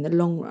a lot of money in the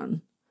long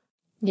run.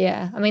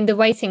 Yeah, I mean, the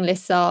waiting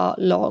lists are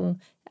long.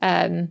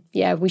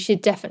 We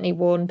should definitely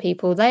warn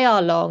people. They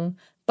are long,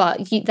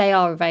 but they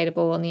are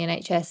available on the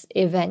NHS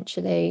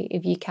eventually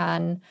if you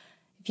can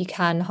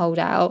hold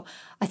out.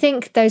 I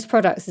think those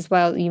products as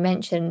well that you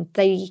mentioned,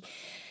 the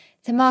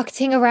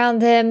marketing around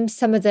them,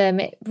 some of them,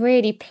 it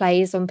really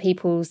plays on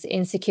people's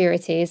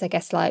insecurities, I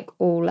guess, like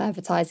all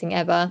advertising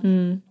ever.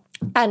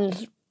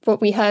 And what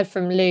we heard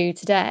from Lou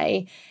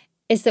today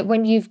is that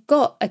when you've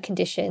got a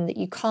condition that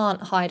you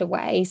can't hide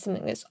away,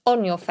 something that's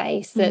on your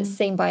face, that's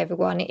seen by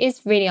everyone, it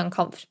is really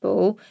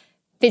uncomfortable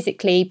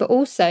physically, but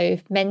also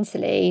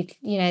mentally.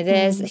 You know,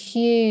 there's a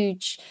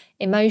huge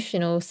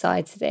emotional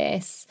side to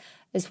this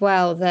as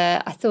well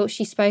that I thought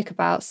she spoke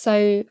about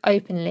so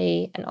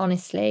openly and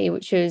honestly,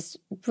 which was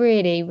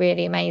really,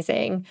 really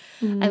amazing.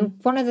 And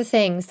one of the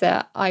things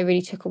that I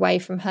really took away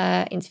from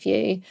her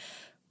interview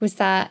was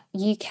that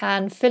you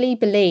can fully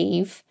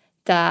believe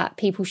that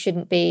people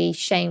shouldn't be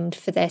shamed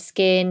for their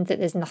skin, that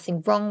there's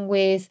nothing wrong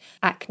with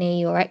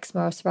acne or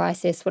eczema or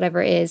psoriasis,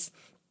 whatever it is,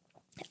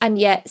 and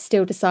yet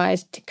still decide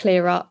to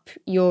clear up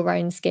your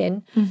own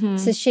skin.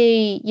 So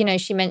she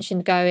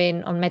mentioned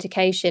going on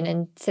medication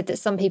and said that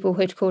some people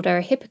had called her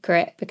a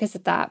hypocrite because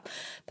of that.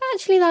 But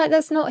actually,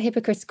 that's not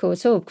hypocritical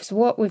at all, because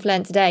what we've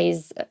learned today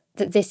is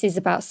that this is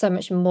about so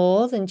much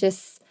more than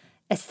just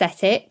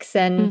aesthetics.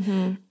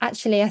 And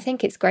actually, I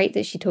think it's great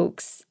that she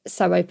talks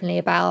so openly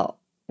about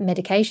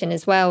medication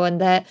as well,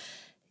 and that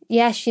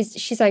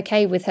she's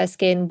okay with her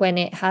skin when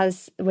it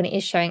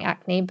is showing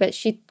acne, but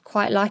she'd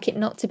quite like it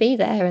not to be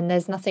there, and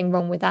there's nothing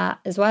wrong with that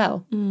as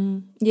well.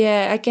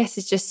 Yeah, I guess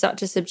it's just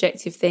such a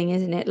subjective thing,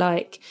 isn't it?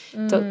 Like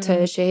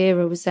Dr.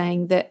 Shahira was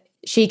saying that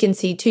she can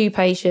see two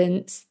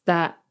patients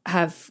that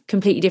have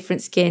completely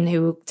different skin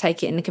who will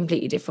take it in a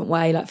completely different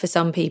way. Like for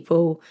some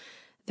people,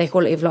 their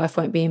quality of life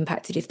won't be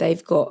impacted if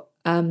they've got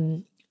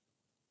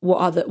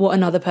what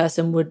another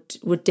person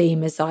would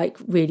deem as like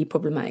really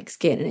problematic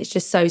skin, and it's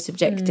just so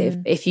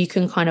subjective. If you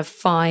can kind of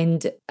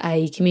find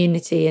a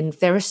community, and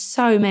there are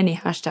so many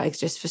hashtags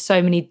just for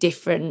so many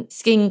different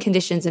skin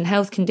conditions and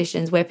health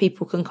conditions where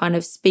people can kind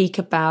of speak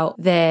about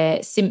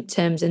their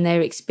symptoms and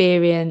their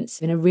experience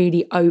in a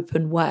really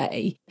open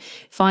way,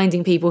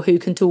 finding people who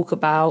can talk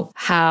about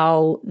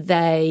how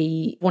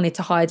they wanted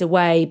to hide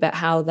away but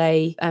how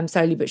they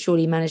slowly but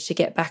surely managed to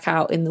get back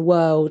out in the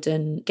world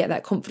and get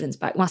that confidence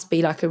back must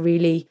be like a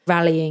really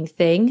rallying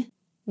thing.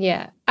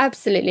 Yeah,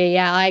 absolutely.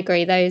 Yeah, I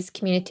agree. Those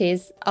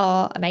communities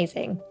are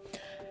amazing.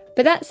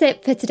 But that's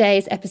it for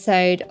today's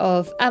episode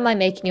of Am I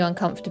Making You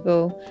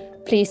Uncomfortable?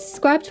 Please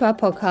subscribe to our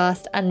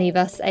podcast and leave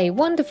us a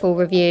wonderful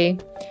review.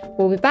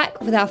 We'll be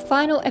back with our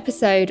final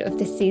episode of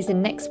this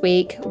season next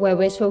week, where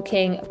we're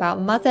talking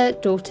about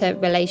mother-daughter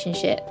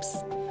relationships.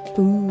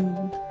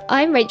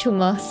 I'm Rachel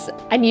Moss,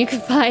 and you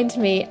can find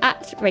me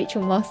at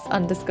Rachel Moss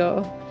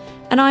 _.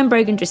 And I'm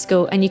Brogan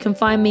Driscoll, and you can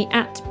find me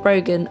at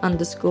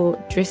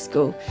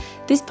Brogan_Driscoll.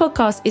 This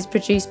podcast is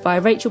produced by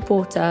Rachel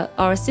Porter,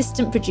 our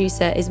assistant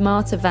producer is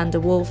Marta van der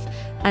Wolf,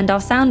 and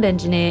our sound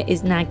engineer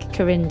is Nag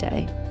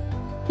Karinde.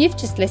 You've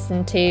just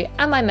listened to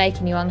Am I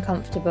Making You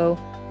Uncomfortable?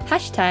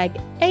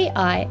 #AIMYU.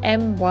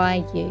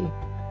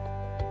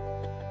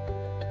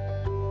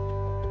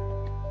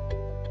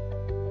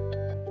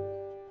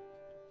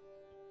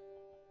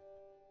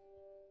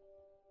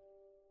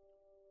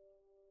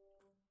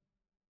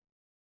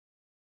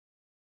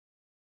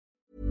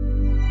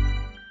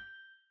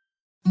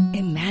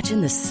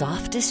 Imagine the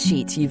softest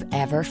sheets you've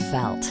ever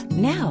felt.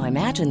 Now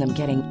imagine them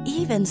getting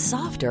even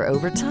softer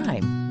over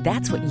time.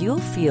 That's what you'll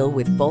feel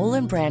with Boll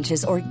 &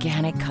 Branch's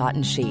organic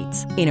cotton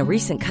sheets. In a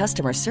recent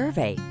customer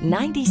survey,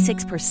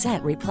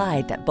 96%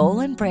 replied that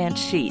Boll & Branch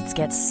sheets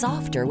get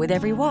softer with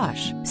every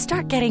wash.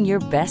 Start getting your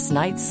best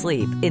night's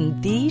sleep in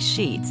these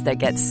sheets that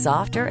get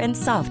softer and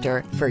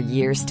softer for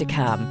years to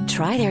come.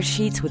 Try their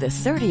sheets with a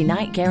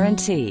 30-night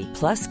guarantee.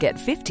 Plus, get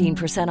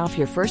 15% off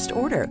your first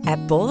order at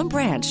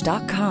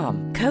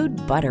bollandbranch.com. Code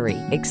BUTTERY.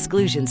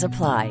 Exclusions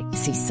apply.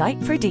 See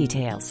site for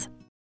details.